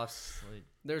playoffs. Like,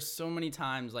 There's so many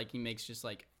times like he makes just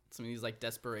like some of these like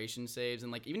desperation saves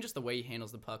and like even just the way he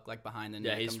handles the puck like behind the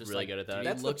net. Yeah, he's I'm just really like, good at that. dude,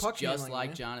 That's he the looks puck just handling, like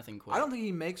man. Jonathan Quick. I don't think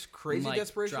he makes crazy like,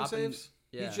 desperation dropping- saves.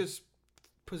 yeah. He's just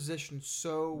positioned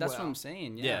so That's well. what I'm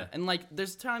saying. Yeah. Yeah. And like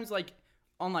there's times like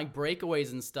on like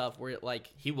breakaways and stuff where it,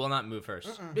 like he will not move first.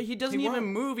 he doesn't He even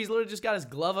won't. move. He's literally just got his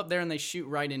glove up there and they shoot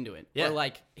right into it. Yeah. Or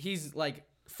like he's like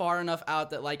far enough out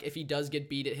that like if he does get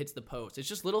beat, it hits the post. It's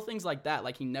just little things like that.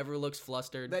 Like he never looks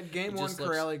flustered. That game He 1 just looks-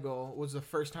 Corelli goal was the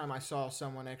first time I saw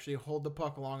someone actually hold the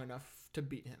puck long enough to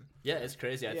beat him. Yeah, it's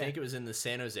crazy. I Yeah. think it was in the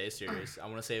San Jose series. I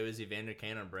want to say it was Evander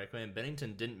Kane on breakaway, and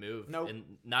Bennington didn't move. Nope. And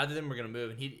neither of them were going to move,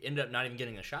 and he ended up not even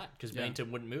getting a shot because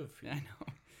Bennington wouldn't move. Yeah, I know.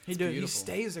 He It's does. He beautiful.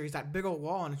 stays there. He's that big old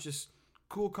wall, and it's just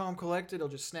cool, calm, collected. He'll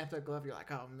just snap that glove. You're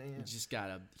like, oh man. He's just got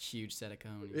a huge set of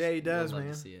cones. Yeah, he does, You'll love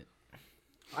man. to see it.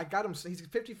 I got him. He's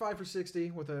 55 for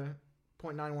 60 with a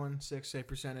 .916 save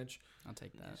percentage. I'll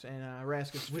take that. And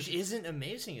Rask is which isn't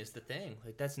amazing is the thing.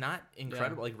 Like that's not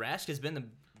incredible. Yeah. Like Rask has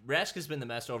been the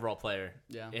best overall player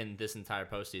in this entire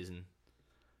postseason.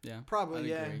 Yeah, probably.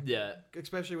 Yeah, agree. Yeah.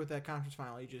 Especially with that conference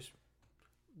final, he just.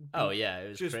 It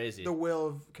was just crazy. The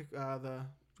will of the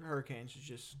Hurricanes is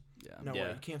just no way.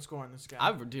 You can't score on this guy.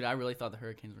 I really thought the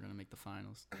Hurricanes were gonna make the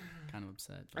finals. Kind of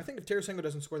upset. I think if Tarasenko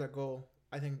doesn't score that goal,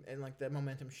 I think and like that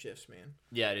momentum shifts, man.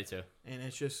 Yeah, I do too. And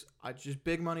it's just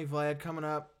big money Vlad coming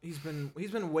up. He's been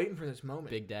waiting for this moment.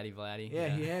 Big Daddy Vladdy. Yeah,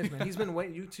 he has, man. He's been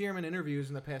waiting. You see him in interviews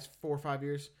in the past 4 or 5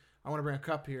 years. I want to bring a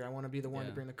cup here. I want to be the one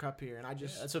to bring the cup here. And I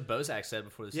just that's what Bozak said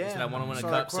before the season. I want to win a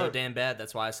cup so damn bad.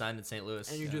 That's why I signed in St.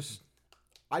 Louis. And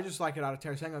I just like it out of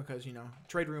Tarasenko because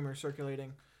trade rumors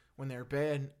circulating when they're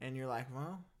bad, and you're like,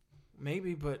 well,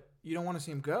 maybe, but you don't want to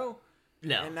see him go.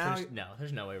 No, and now,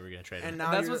 there's no way we're gonna trade him. And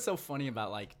that's what's so funny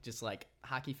about just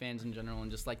hockey fans in general,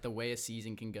 and just the way a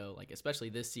season can go. Especially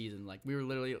this season, we were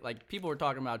literally people were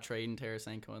talking about trading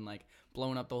Tarasenko and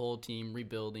blowing up the whole team,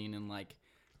 rebuilding, and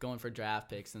going for draft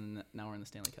picks, and now we're in the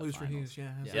Stanley Cup Lose finals. for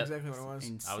Hughes, that's exactly what it was.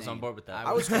 Insane. I was on board with that.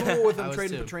 I was cool with him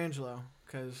trading Pietrangelo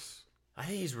because I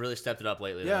think he's really stepped it up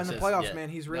lately. Yeah, in the playoffs, man,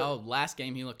 he's really. Last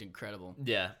game he looked incredible.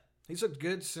 Yeah, he's looked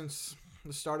good since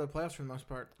the start of the playoffs for the most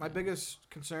part. My biggest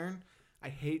concern, I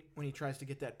hate when he tries to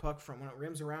get that puck from when it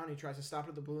rims around. He tries to stop it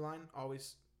at the blue line.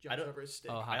 Always jumps over his stick.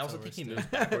 I also think he moves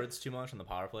backwards too much on the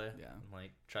power play. Yeah,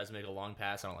 tries to make a long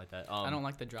pass. I don't like that. I don't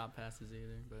like the drop passes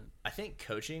either. But I think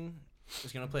coaching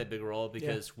is going to play a big role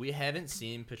because we haven't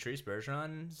seen Patrice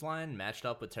Bergeron's line matched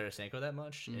up with Tarasenko that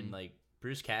much, and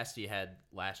Bruce Cassidy had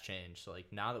last change. So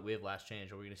now that we have last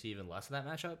change, are we going to see even less of that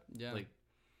matchup? Yeah,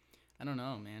 I don't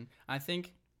know, man. I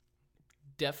think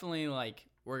definitely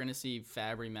we're gonna see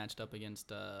Fabry matched up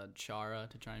against Chara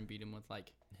to try and beat him with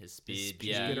his speed.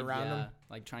 Get around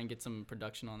him. Try and get some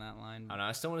production on that line. I don't know.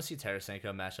 I still want to see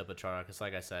Tarasenko match up with Chara because,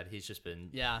 like I said, he's just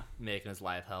been making his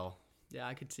life hell. Yeah,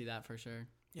 I could see that for sure.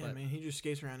 Yeah, I mean, he just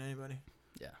skates around anybody.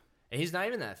 Yeah. And he's not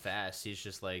even that fast. He's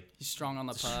just he's strong on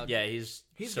the puck. Yeah, he's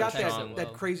so got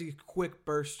that crazy quick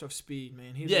burst of speed,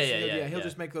 man. He'll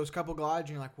just make those couple glides,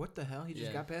 and you're like, what the hell? He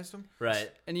just got past him.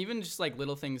 Right. And even just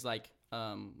little things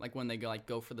when they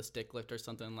go for the stick lift or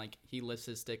something, he lifts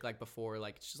his stick before,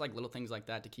 it's just little things like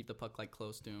that to keep the puck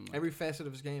close to him. Every facet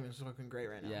of his game is looking great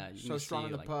right now. Yeah, so strong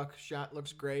on the puck, shot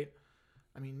looks great.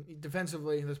 I mean,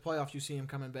 defensively, this playoffs, you see him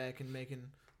coming back and making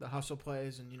the hustle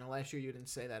plays, and last year you didn't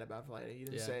say that about Vladdy. You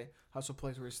didn't say hustle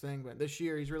plays were his thing, but this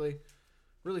year he's really,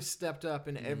 really stepped up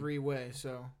in every way.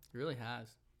 So he really has,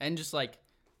 and just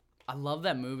I love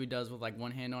that move he does with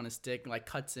one hand on his stick,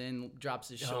 cuts in, drops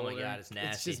his shoulder. Oh my god, it's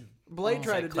nasty. It's just Blade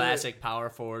tried to do classic power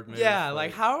forward move. Yeah,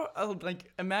 how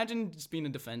imagine just being a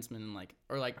defenseman and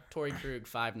or Torrey Krug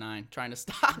 5'9" trying to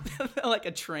stop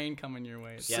a train coming your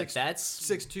way. Yeah, that's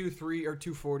 6'2", 3 or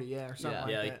 240, or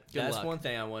something like that. That's one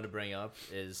thing I wanted to bring up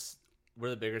is we're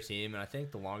the bigger team, and I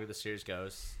think the longer the series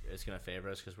goes, it's going to favor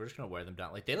us because we're just going to wear them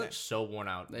down. They look so worn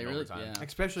out. They really,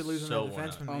 especially losing their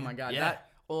defenseman. Oh my god, yeah.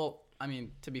 I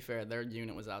mean, to be fair, their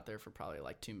unit was out there for probably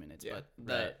 2 minutes,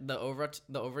 but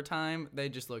the overtime, they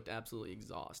just looked absolutely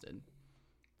exhausted.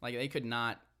 They could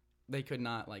not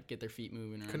get their feet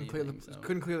moving or couldn't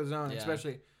clear the zone,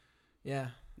 especially. Yeah,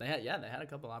 they had a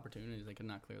couple opportunities. They could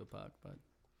not clear the puck, but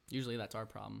usually that's our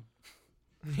problem.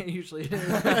 Usually it is.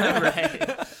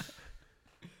 Right.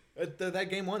 That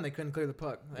game one, they couldn't clear the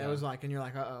puck. It was and you're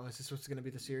like, uh-oh, is this what's going to be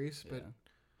the series? But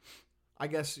I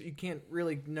guess you can't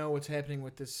really know what's happening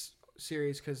with this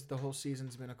series because the whole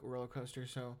season's been a roller coaster.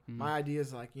 So my idea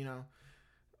is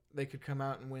they could come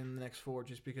out and win the next 4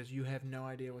 just because you have no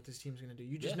idea what this team's going to do.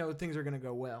 You just know things are going to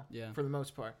go well for the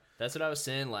most part. That's what I was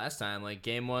saying last time.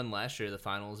 Game 1 last year, the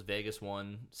finals, Vegas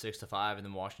won 6-5, and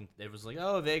then Washington, it was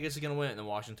Vegas is going to win it, and then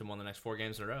Washington won the next 4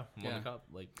 games in a row and won the cup.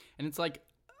 And it's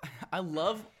I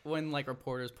love when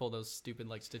reporters pull those stupid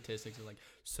statistics of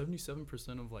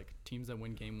 77% of teams that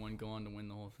win game 1 go on to win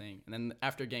the whole thing, and then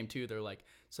after game 2 they're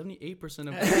 78%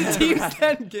 of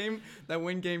teams that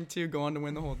win game 2 go on to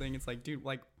win the whole thing. It's dude,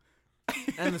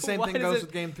 and the same thing goes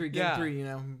with game 3. Game 3,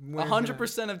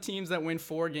 100% of teams that win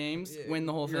 4 games win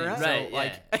the whole thing. Right.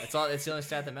 So, that's all. It's the only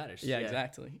stat that matters. Yeah,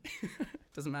 exactly.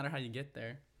 Doesn't matter how you get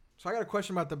there. So I got a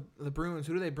question about the Bruins.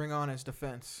 Who do they bring on as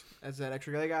defense as that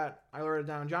extra guy? I wrote it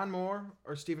down. John Moore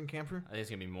or Stephen Kampfer? I think it's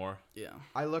gonna be Moore. Yeah.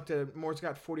 I looked at Moore's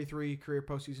got 43 career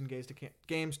postseason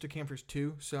games to Kampfer's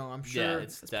 2, so I'm sure. Yeah,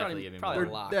 it's definitely gonna be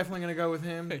Moore. They're definitely gonna go with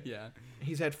him. Yeah.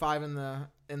 He's had 5 in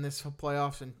this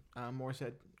playoffs, and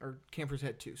Kampfer's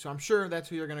had 2. So I'm sure that's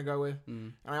who you're gonna go with.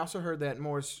 And I also heard that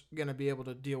Moore's gonna be able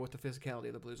to deal with the physicality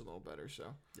of the Blues a little better.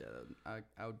 So yeah,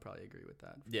 I would probably agree with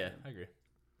that. Yeah, I agree.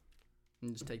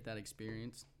 and just take that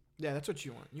experience. Yeah, that's what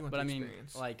you want. You want But the I mean,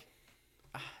 experience. like,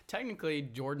 technically,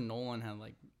 Jordan Nolan had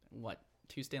like what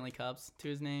 2 Stanley Cups to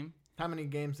his name. How many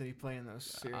games did he play in those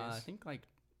series? I think like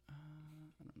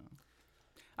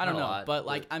I don't know, lot, but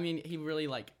like I mean, he really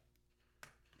like.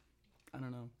 I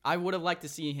don't know. I would have liked to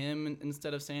see him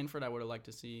instead of Sanford. I would have liked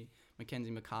to see Mackenzie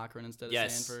McCaughrean instead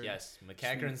of Sanford. Yes,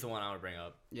 McCaughrean's the one I would bring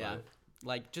up. Yeah, but-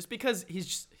 like just because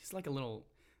he's like a little,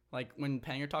 like when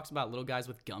Panger talks about little guys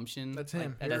with gumption. That's like,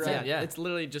 him. That's You're it. right. Yeah. It's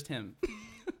literally just him.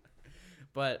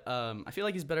 But I feel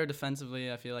like he's better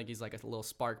defensively. I feel like he's like a little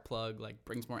spark plug, like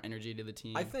brings more energy to the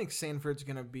team. I think Sanford's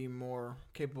going to be more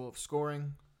capable of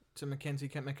scoring to Mackenzie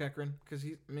McCaughrean because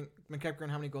McCaughrean,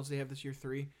 how many goals did he have this year?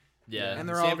 3. Yeah, and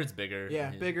they're Sanford's bigger.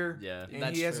 Yeah, bigger. Yeah, And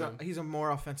That's he's true. a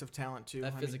more offensive talent too.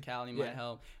 that I mean, physicality yeah. might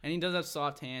help, and he does have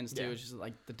soft hands too, Yeah. which is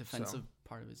like the defensive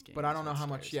part of his game. But I don't so know it how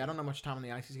much. scares Yeah, I me. don't know how much time on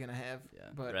the ice he's gonna have. Yeah.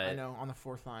 But Right. I know on the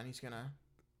 4th line he's gonna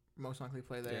most likely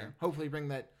play there. Yeah. Hopefully bring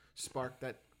that spark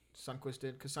that Sundqvist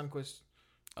did because Sundqvist,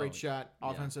 great shot,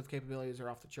 yeah. offensive capabilities are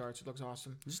off the charts. It looks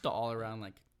awesome. Just an all around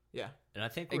like Yeah, and I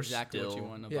think we're exactly still, what you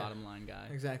want in a Yeah. bottom line guy.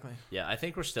 exactly. Yeah, I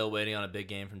think we're still waiting on a big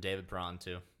game from David Perron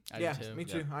too. I do Yeah, too. me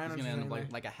too. Yeah. I He's gonna understand. end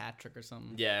up like a hat trick or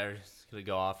something. Yeah, or he's gonna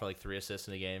go off for like 3 assists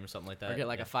in a game or something like that. Or get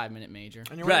like yeah. a 5-minute major.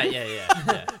 And you're Right? waiting,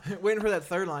 Yeah. waiting for that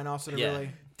third line also to Yeah.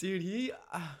 really. Dude,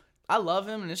 I love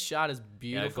him, and his shot is Yeah,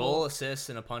 beautiful. goal, assist,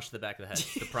 and a punch to the back of the head.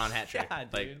 The Perron hat trick. Yeah,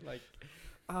 dude.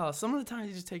 Oh, some of the times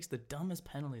he just takes the dumbest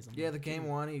penalties. I'm Yeah, like, the game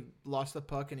dude. 1 he lost the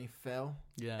puck and he fell.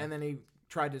 Yeah. And then he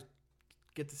tried to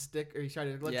get the stick, or he tried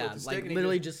to let go Yeah, of the stick. like and he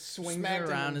literally just swings it smacked him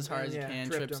around as hard and, as you yeah, can,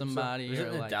 tripped trip him, so- somebody, Was it or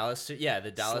in the like Dallas? Yeah,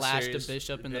 the Dallas slash series. the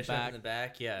Bishop in the Bishop back. in the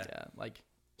back. Yeah. yeah, like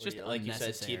it's Where just you- like you said,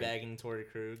 unnecessary. teabagging Torrey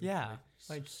Krug. Yeah,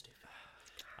 like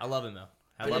I love him though.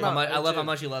 I Think love about how much. I it, love how too.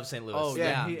 much he loves St. Louis. Oh,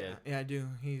 Yeah, yeah. yeah, I do.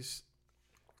 He's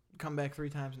come back 3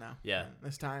 times now. Yeah.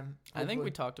 This time, I think we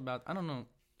hopefully- talked about. I don't know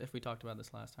if we talked about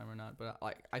this last time or not, but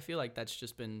like I feel like that's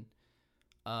just been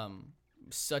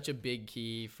such a big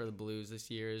key for the Blues this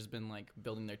year has been like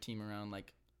building their team around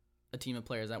like a team of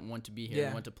players that want to be here Yeah.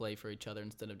 and want to play for each other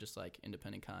instead of just like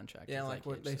independent contractors. Yeah, like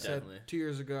what Hitch they said. said Definitely. 2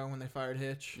 years ago when they fired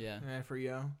Hitch. Yeah. For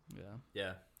Yo. Yeah.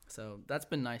 Yeah. So that's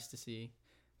been nice to see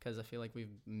because I feel like we've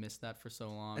missed that for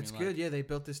so long. It's and, good. like, Yeah, they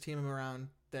built this team around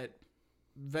that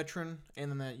veteran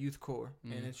and then that youth core,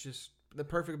 Mm-hmm. and it's just the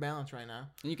perfect balance right now.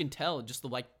 And you can tell just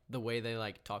the way they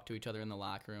like talk to each other in the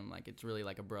locker room, like it's really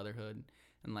like a brotherhood,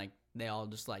 and like they all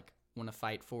just like want to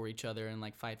fight for each other and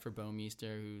like fight for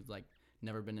Bouwmeester, who's like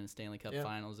never been in the Stanley Cup Yeah.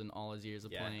 Finals in all his years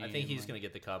of Yeah. playing. I think and, he's like, gonna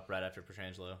get the cup right after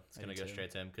Pietrangelo. It's I gonna do go too.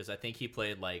 straight to him because I think he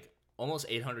played like almost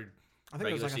 800 I think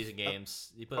it was regular like season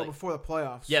games. He played Oh, like, before the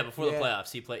playoffs. yeah, before the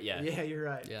playoffs. He played. Yeah. Yeah, you're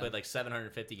right. Yeah. Played like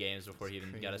 750 games before he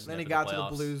even got us. Then he got to the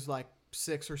Blues like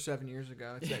 6 or 7 years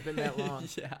ago. It's been that long.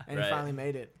 Yeah. And Right. he finally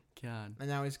made it. God, And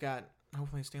now he's got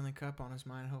hopefully a Stanley Cup on his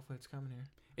mind. Hopefully it's coming here.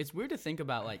 it's weird to think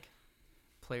about like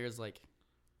players like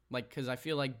because I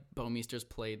feel like Bouwmeester's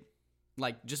played.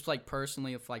 Like just like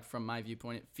personally, if like from my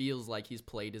viewpoint, it feels like he's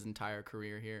played his entire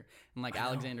career here, and like I know.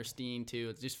 Alexander Steen too.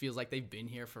 It just feels like they've been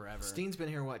here forever. Steen's been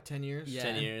here, what, 10 years? Yeah,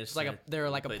 10 years, It's like and they're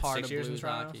like a played part 6 of years in Blues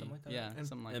Toronto, hockey. something like that. Yeah, And-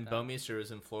 something like And that. Bouwmeester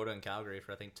was in Florida and Calgary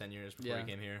for I think 10 years before he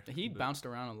came here. He But- bounced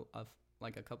around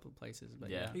like a couple of places, but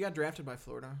Yeah. yeah. He got drafted by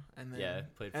Florida. And then, Yeah,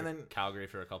 played for and then, Calgary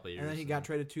for a couple of years. and then he got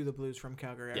traded to the Blues from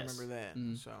Calgary. I Yes. remember that.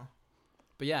 Mm. So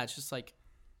But yeah, it's just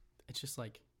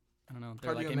like I don't know.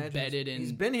 They're hard to like imagine. embedded in.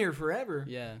 He's been here forever.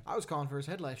 Yeah, I was calling for his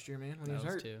head last year, man, when he was that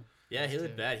hurt. too. Yeah, he Those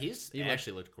looked two. bad. He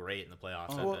Actually looked great in the playoffs.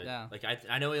 Oh, I well, bet. yeah. Like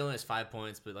I know he only has 5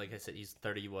 points, but like I said, he's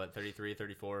 33,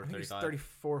 34, I think he's 35.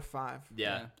 34 5.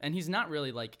 Yeah. And he's not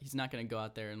really like he's not gonna go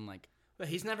out there and like But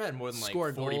he's never had more than like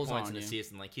Score 40 goals points on in the you.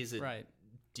 season. Like he's a right.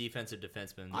 defensive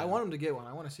defenseman. I want him to get one.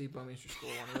 I want to see Bouwmeester score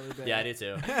one really bad. Yeah, I do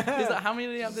too. He's like, how many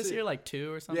did he have this year? Like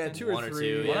 2 or something. Yeah, 2 or One or 3.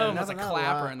 two, One yeah. of them was a Not a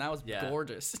clapper, lot. and that was Yeah.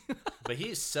 gorgeous. But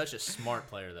he's such a smart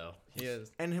player, though. He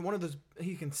is. And one of those,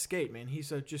 he can skate, man.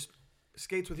 He's just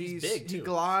skates with He's ease. big, He too.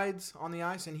 glides on the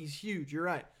ice, and he's huge. You're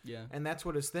right. Yeah. And that's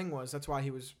what his thing was. That's why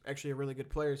he was actually a really good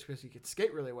player, is because he could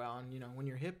skate really well. And, when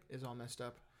your hip is all messed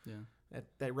up, Yeah.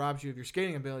 that robs you of your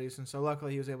skating abilities. And so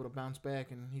luckily he was able to bounce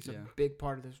back, and he's Yeah. a big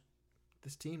part of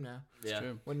this team now. Yeah.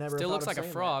 True. Would never Still have looks thought of like a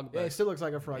saying frog, that. Yeah, but- he still looks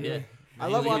like a frog. Yeah. Yeah. I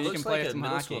He love can- watching. he Looks can play like a some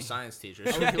middle hockey. school science teacher.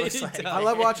 Oh, That's what he he looks like. does. I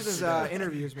love watching his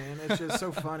interviews, man. It's just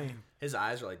so funny. His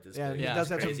eyes are like this Yeah, big. he Yeah, does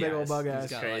have some Crazy big old eyes. bug He's eyes.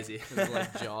 got crazy. Like, his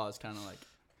like jaws kind of like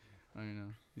I don't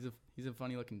know. He's a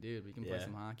funny looking dude. But he can play Yeah.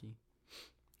 some hockey.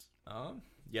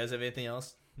 You guys have anything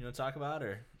else you want to talk about,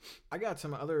 or? I got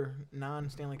some other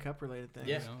non-Stanley Cup related things.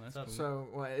 Yeah. You know, that's So-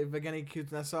 cool. So, Evgeny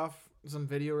Kuznetsov, some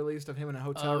video released of him in a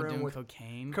hotel Oh, room doing with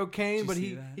cocaine. cocaine, Did but you he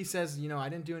see that? he says, I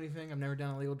didn't do anything. I've never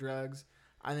done illegal drugs.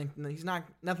 I think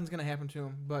nothing's going to happen to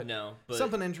him, but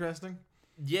something interesting.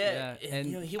 Yeah, and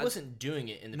he wasn't doing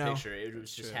it in the picture. It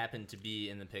was just happened to be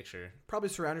in the picture. Probably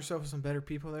surround yourself with some better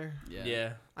people there.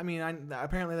 Yeah. I mean,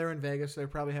 apparently they're in Vegas. So they're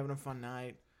probably having a fun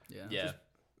night. Yeah. Just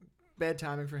bad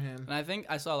timing for him. And I think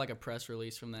I saw like a press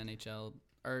release from the NHL,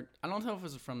 or I don't know if it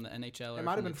was from the NHL or it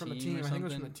might have been from the team. I think it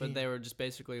was from the team. But they were just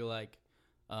basically like,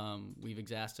 we've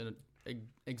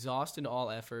exhausted all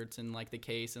efforts in like the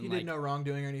case, and he did no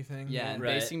wrongdoing or anything. Yeah,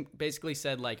 and basically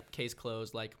said like case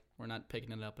closed. Like we're not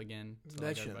picking it up again. So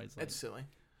that's silly.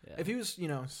 Yeah. If he was,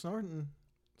 snorting,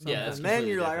 then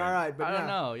you're like, all right. But I don't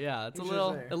know. Yeah, it's a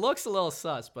little. It looks a little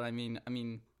sus, but I mean,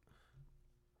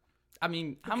 how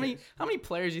many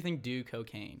players do you think do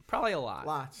cocaine? Probably a lot.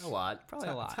 Lots. A lot. Probably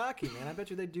a lot. It's hockey, man. I bet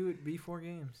you they do it before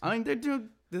games. I mean, do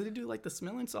they do like the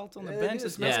smelling salts on the bench?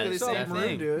 They same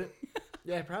room do it.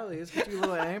 Yeah, it probably is. Get you a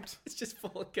little amped. It's just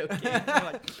full of cocaine.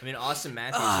 I mean, Austin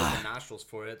Matthews has the nostrils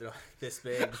for it. They're like this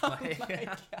big. Oh my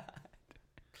God.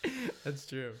 That's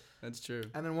true.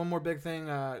 And then one more big thing.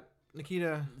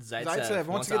 Nikita Zaitsev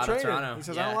wants to get traded. Toronto. He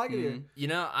says, I don't like it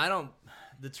here. I don't.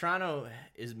 The Toronto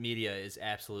media is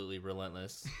absolutely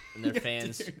relentless, and their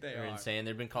fans are insane.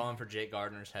 They've been calling for Jake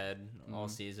Gardner's head all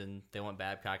season. They want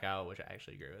Babcock out, which I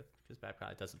actually agree with, because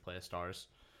Babcock doesn't play as stars.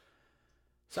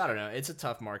 So I don't know. It's a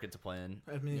tough market to play in.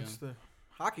 I mean, it's the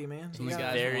hockie, man.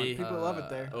 Very people love it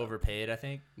there. Overpaid, I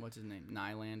think. What's his name?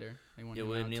 Nylander.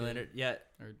 William Nylander. Yeah.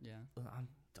 I'm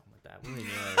done with that. William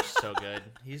Nylander's so good.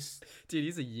 He's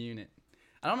a unit.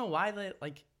 I don't know why they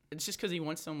like. It's just because he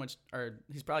wants so much, or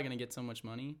he's probably gonna get so much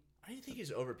money. I don't think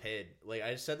he's overpaid. Like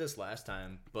I said this last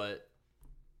time, but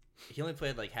he only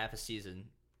played like half a season.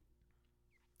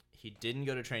 He didn't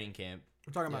go to training camp.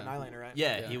 We're talking about Nylander, right?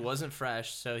 Yeah, he wasn't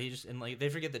fresh, so he just they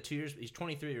forget that 2 years. He's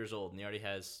 23 years old, and he already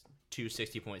has 2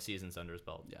 60-point seasons under his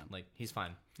belt. Yeah, like he's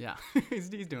fine. Yeah, he's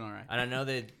doing all right. And I know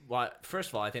first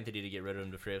of all, I think they need to get rid of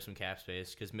him to free up some cap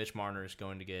space, because Mitch Marner is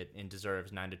going to get and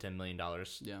deserves $9 to $10 million.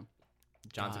 Yeah,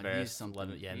 John Tavares,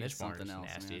 11. Yeah, Mitch Marner's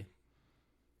nasty. Man.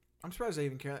 I'm surprised they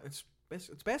even care. It's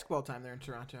basketball time there in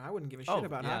Toronto. I wouldn't give a shit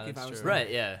about hockey if I was there.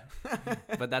 Right, yeah.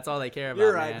 But that's all they care about.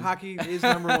 You're right. Man. Hockey is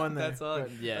number one there. That's all.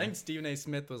 Yeah. I think Stephen A.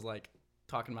 Smith was like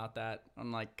talking about that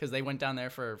on because they went down there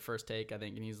for First Take, I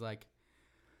think, and he's like,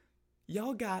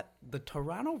 y'all got the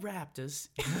Toronto Raptors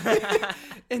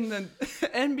in the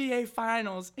NBA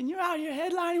Finals, and you're out here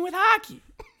headlining with hockey.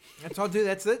 That's all, dude.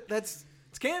 That's it.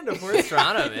 It's Canada for it.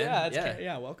 Toronto, man.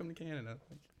 Yeah, welcome to Canada.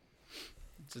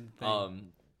 It's a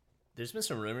thing. There's been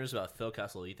some rumors about Phil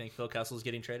Kessel. You think Phil Kessel's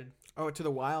getting traded? Oh, to the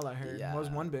Wild, I heard. Yeah. That was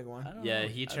one big one. Yeah,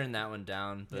 he turned that one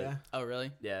down. But yeah. Oh, really?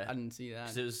 Yeah. I didn't see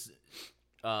that. It was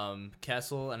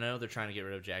Kessel, and I know they're trying to get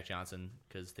rid of Jack Johnson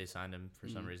because they signed him for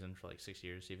some reason for like 6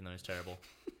 years, even though he's terrible.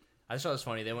 I just thought it was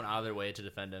funny. They went out of their way to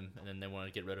defend him, and then they wanted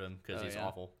to get rid of him because he's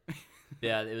awful.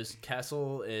 Yeah, it was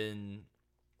Kessel and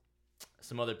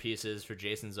some other pieces for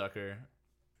Jason Zucker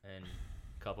and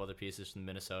a couple other pieces from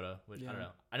Minnesota, which I don't know.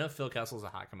 I know Phil Kessel's a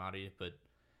hot commodity, but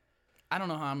I don't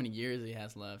know how many years he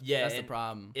has left. Yeah, that's the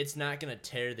problem. It's not going to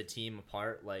tear the team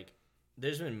apart. Like,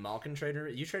 there's been Malkin trader.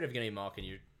 You trade Evgeny Malkin,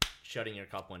 you're shutting your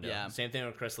cup window. Yeah. Same thing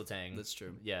with Chris Letang. That's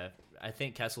true. Yeah, I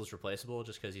think Kessel's replaceable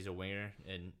just because he's a winger,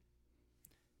 and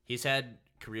he's had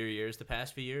career years the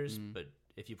past few years, but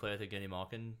if you play with Evgeny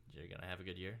Malkin, you're going to have a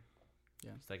good year.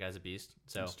 Yeah. That guy's a beast.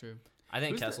 So that's true. I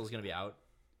think Kessel's going to be out.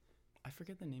 I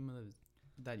forget the name of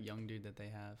that young dude that they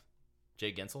have.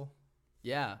 Jake Gensel?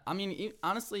 Yeah. I mean,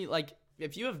 honestly, like,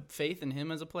 if you have faith in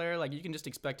him as a player, like, you can just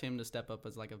expect him to step up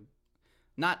as, like,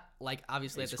 not, like,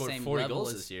 obviously at the same 40 level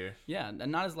goals this year. Yeah,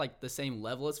 and not as, like, the same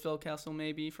level as Phil Kessel,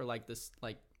 maybe, for, like, this,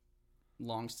 like,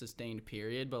 long sustained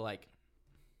period, but, like,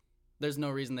 there's no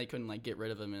reason they couldn't, like, get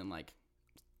rid of him and, like,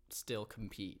 still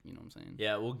compete, you know what I'm saying?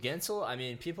 Yeah, well, Gensel, I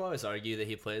mean, people always argue that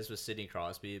he plays with Sidney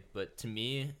Crosby, but to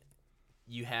me,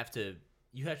 you have to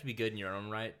be good in your own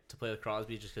right to play with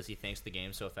Crosby just because he thinks the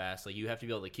game so fast. Like, you have to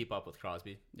be able to keep up with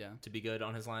Crosby to be good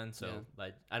on his line. So,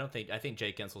 like, I think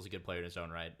Jake Gensel's a good player in his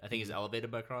own right. I think he's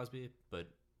elevated by Crosby, but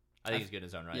I think he's good in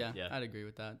his own right. Yeah, I'd agree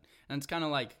with that. And it's kind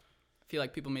of like, I feel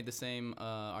like people made the same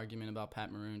argument about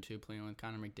Pat Maroon, too, playing with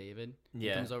Connor McDavid. He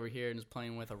comes over here and is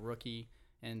playing with a rookie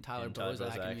and Tyler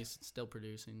Bozak, and he's still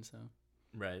producing, so.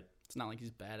 Right. It's not like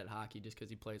he's bad at hockey just because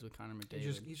he plays with Connor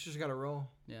McDavid. He's just got to roll.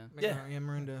 Yeah.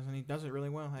 Maroon does, and he does it really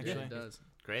well, actually. Yeah, he does.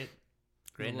 Great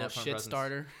little shit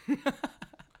starter.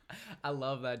 I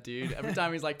love that dude. Every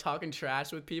time he's, like, talking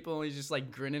trash with people, he's just,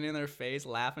 like, grinning in their face,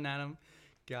 laughing at them.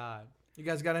 God. You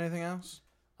guys got anything else?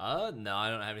 No,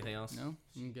 I don't have anything else. No,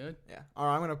 I'm good. Yeah. All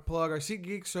right, I'm going to plug our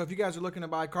SeatGeek. So if you guys are looking to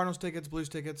buy Cardinals tickets, Blues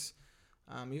tickets,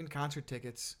 even concert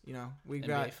tickets, we've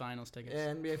got NBA Finals tickets.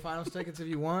 Yeah, NBA Finals tickets if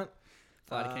you want.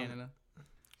 Fly to Canada.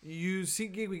 Use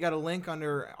SeatGeek. We got a link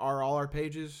under all our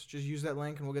pages. Just use that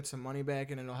link and we'll get some money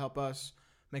back, and it'll help us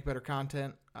make better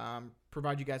content,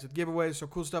 provide you guys with giveaways, so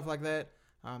cool stuff like that.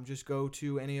 Just go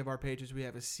to any of our pages. We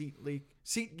have a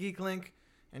SeatGeek link,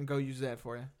 and go use that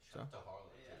for you. So.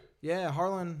 Yeah,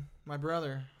 Harlan, my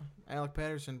brother, Alec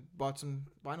Patterson, bought some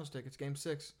Finals tickets, Game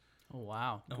 6. Oh,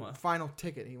 wow. Final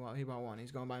ticket. He bought one.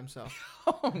 He's going by himself.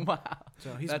 Oh, wow.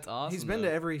 So that's awesome. He's been to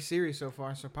every series so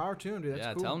far, so power to him, dude.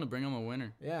 That's cool. Tell him to bring him a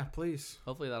winner. Yeah, please.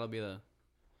 Hopefully that'll be the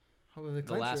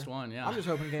last one, yeah. I'm just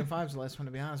hoping Game 5's the last one,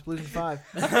 to be honest. Blues in 5.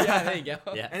 Yeah, there you go.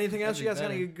 Yeah. Anything else? You guys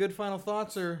got any good final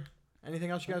thoughts or anything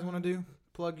else you guys want to do?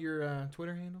 Plug your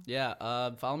Twitter handle?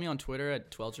 Yeah, follow me on Twitter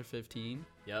at Twelcher15.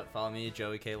 Yep, follow me,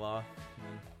 Joey K. Law.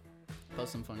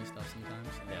 Post some funny stuff sometimes.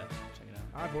 So Yeah. check it out.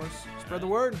 All right, boys. Spread the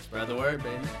word. Spread the word,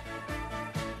 baby.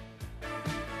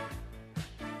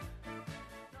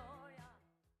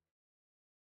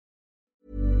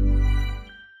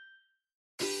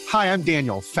 Hi, I'm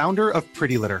Daniel, founder of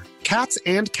Pretty Litter. Cats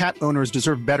and cat owners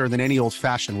deserve better than any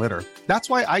old-fashioned litter. That's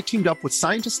why I teamed up with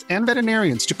scientists and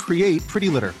veterinarians to create Pretty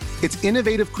Litter. Its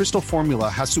innovative crystal formula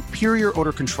has superior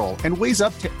odor control and weighs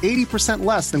up to 80%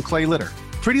 less than clay litter.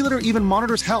 Pretty Litter even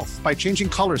monitors health by changing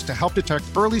colors to help detect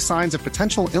early signs of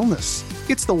potential illness.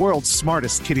 It's the world's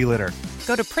smartest kitty litter.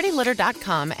 Go to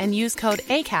prettylitter.com and use code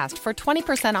ACAST for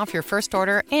 20% off your first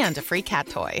order and a free cat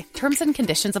toy. Terms and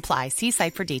conditions apply. See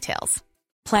site for details.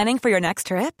 Planning for your next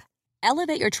trip?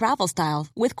 Elevate your travel style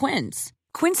with Quince.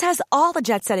 Quince has all the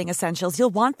jet-setting essentials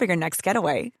you'll want for your next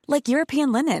getaway, like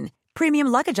European linen, premium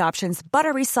luggage options,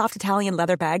 buttery soft Italian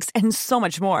leather bags, and so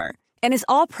much more. And is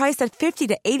all priced at 50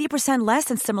 to 80% less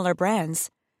than similar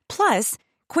brands. Plus,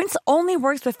 Quince only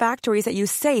works with factories that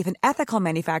use safe and ethical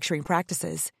manufacturing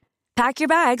practices. Pack your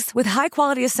bags with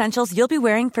high-quality essentials you'll be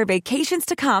wearing for vacations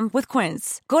to come with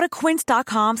Quince. Go to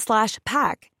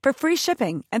quince.com/pack for free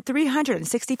shipping and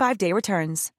 365-day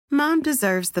returns. Mom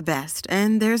deserves the best,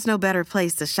 and there's no better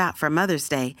place to shop for Mother's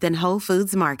Day than Whole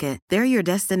Foods Market. They're your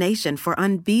destination for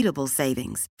unbeatable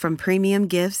savings, from premium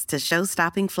gifts to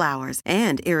show-stopping flowers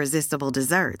and irresistible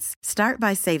desserts. Start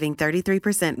by saving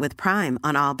 33% with Prime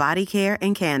on all body care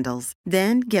and candles.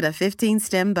 Then get a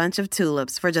 15-stem bunch of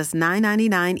tulips for just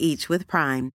 $9.99 each with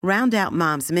Prime. Round out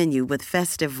Mom's menu with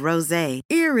festive rosé,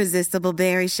 irresistible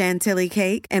berry chantilly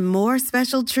cake, and more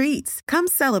special treats. Come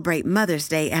celebrate Mother's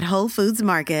Day at Whole Foods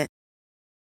Market.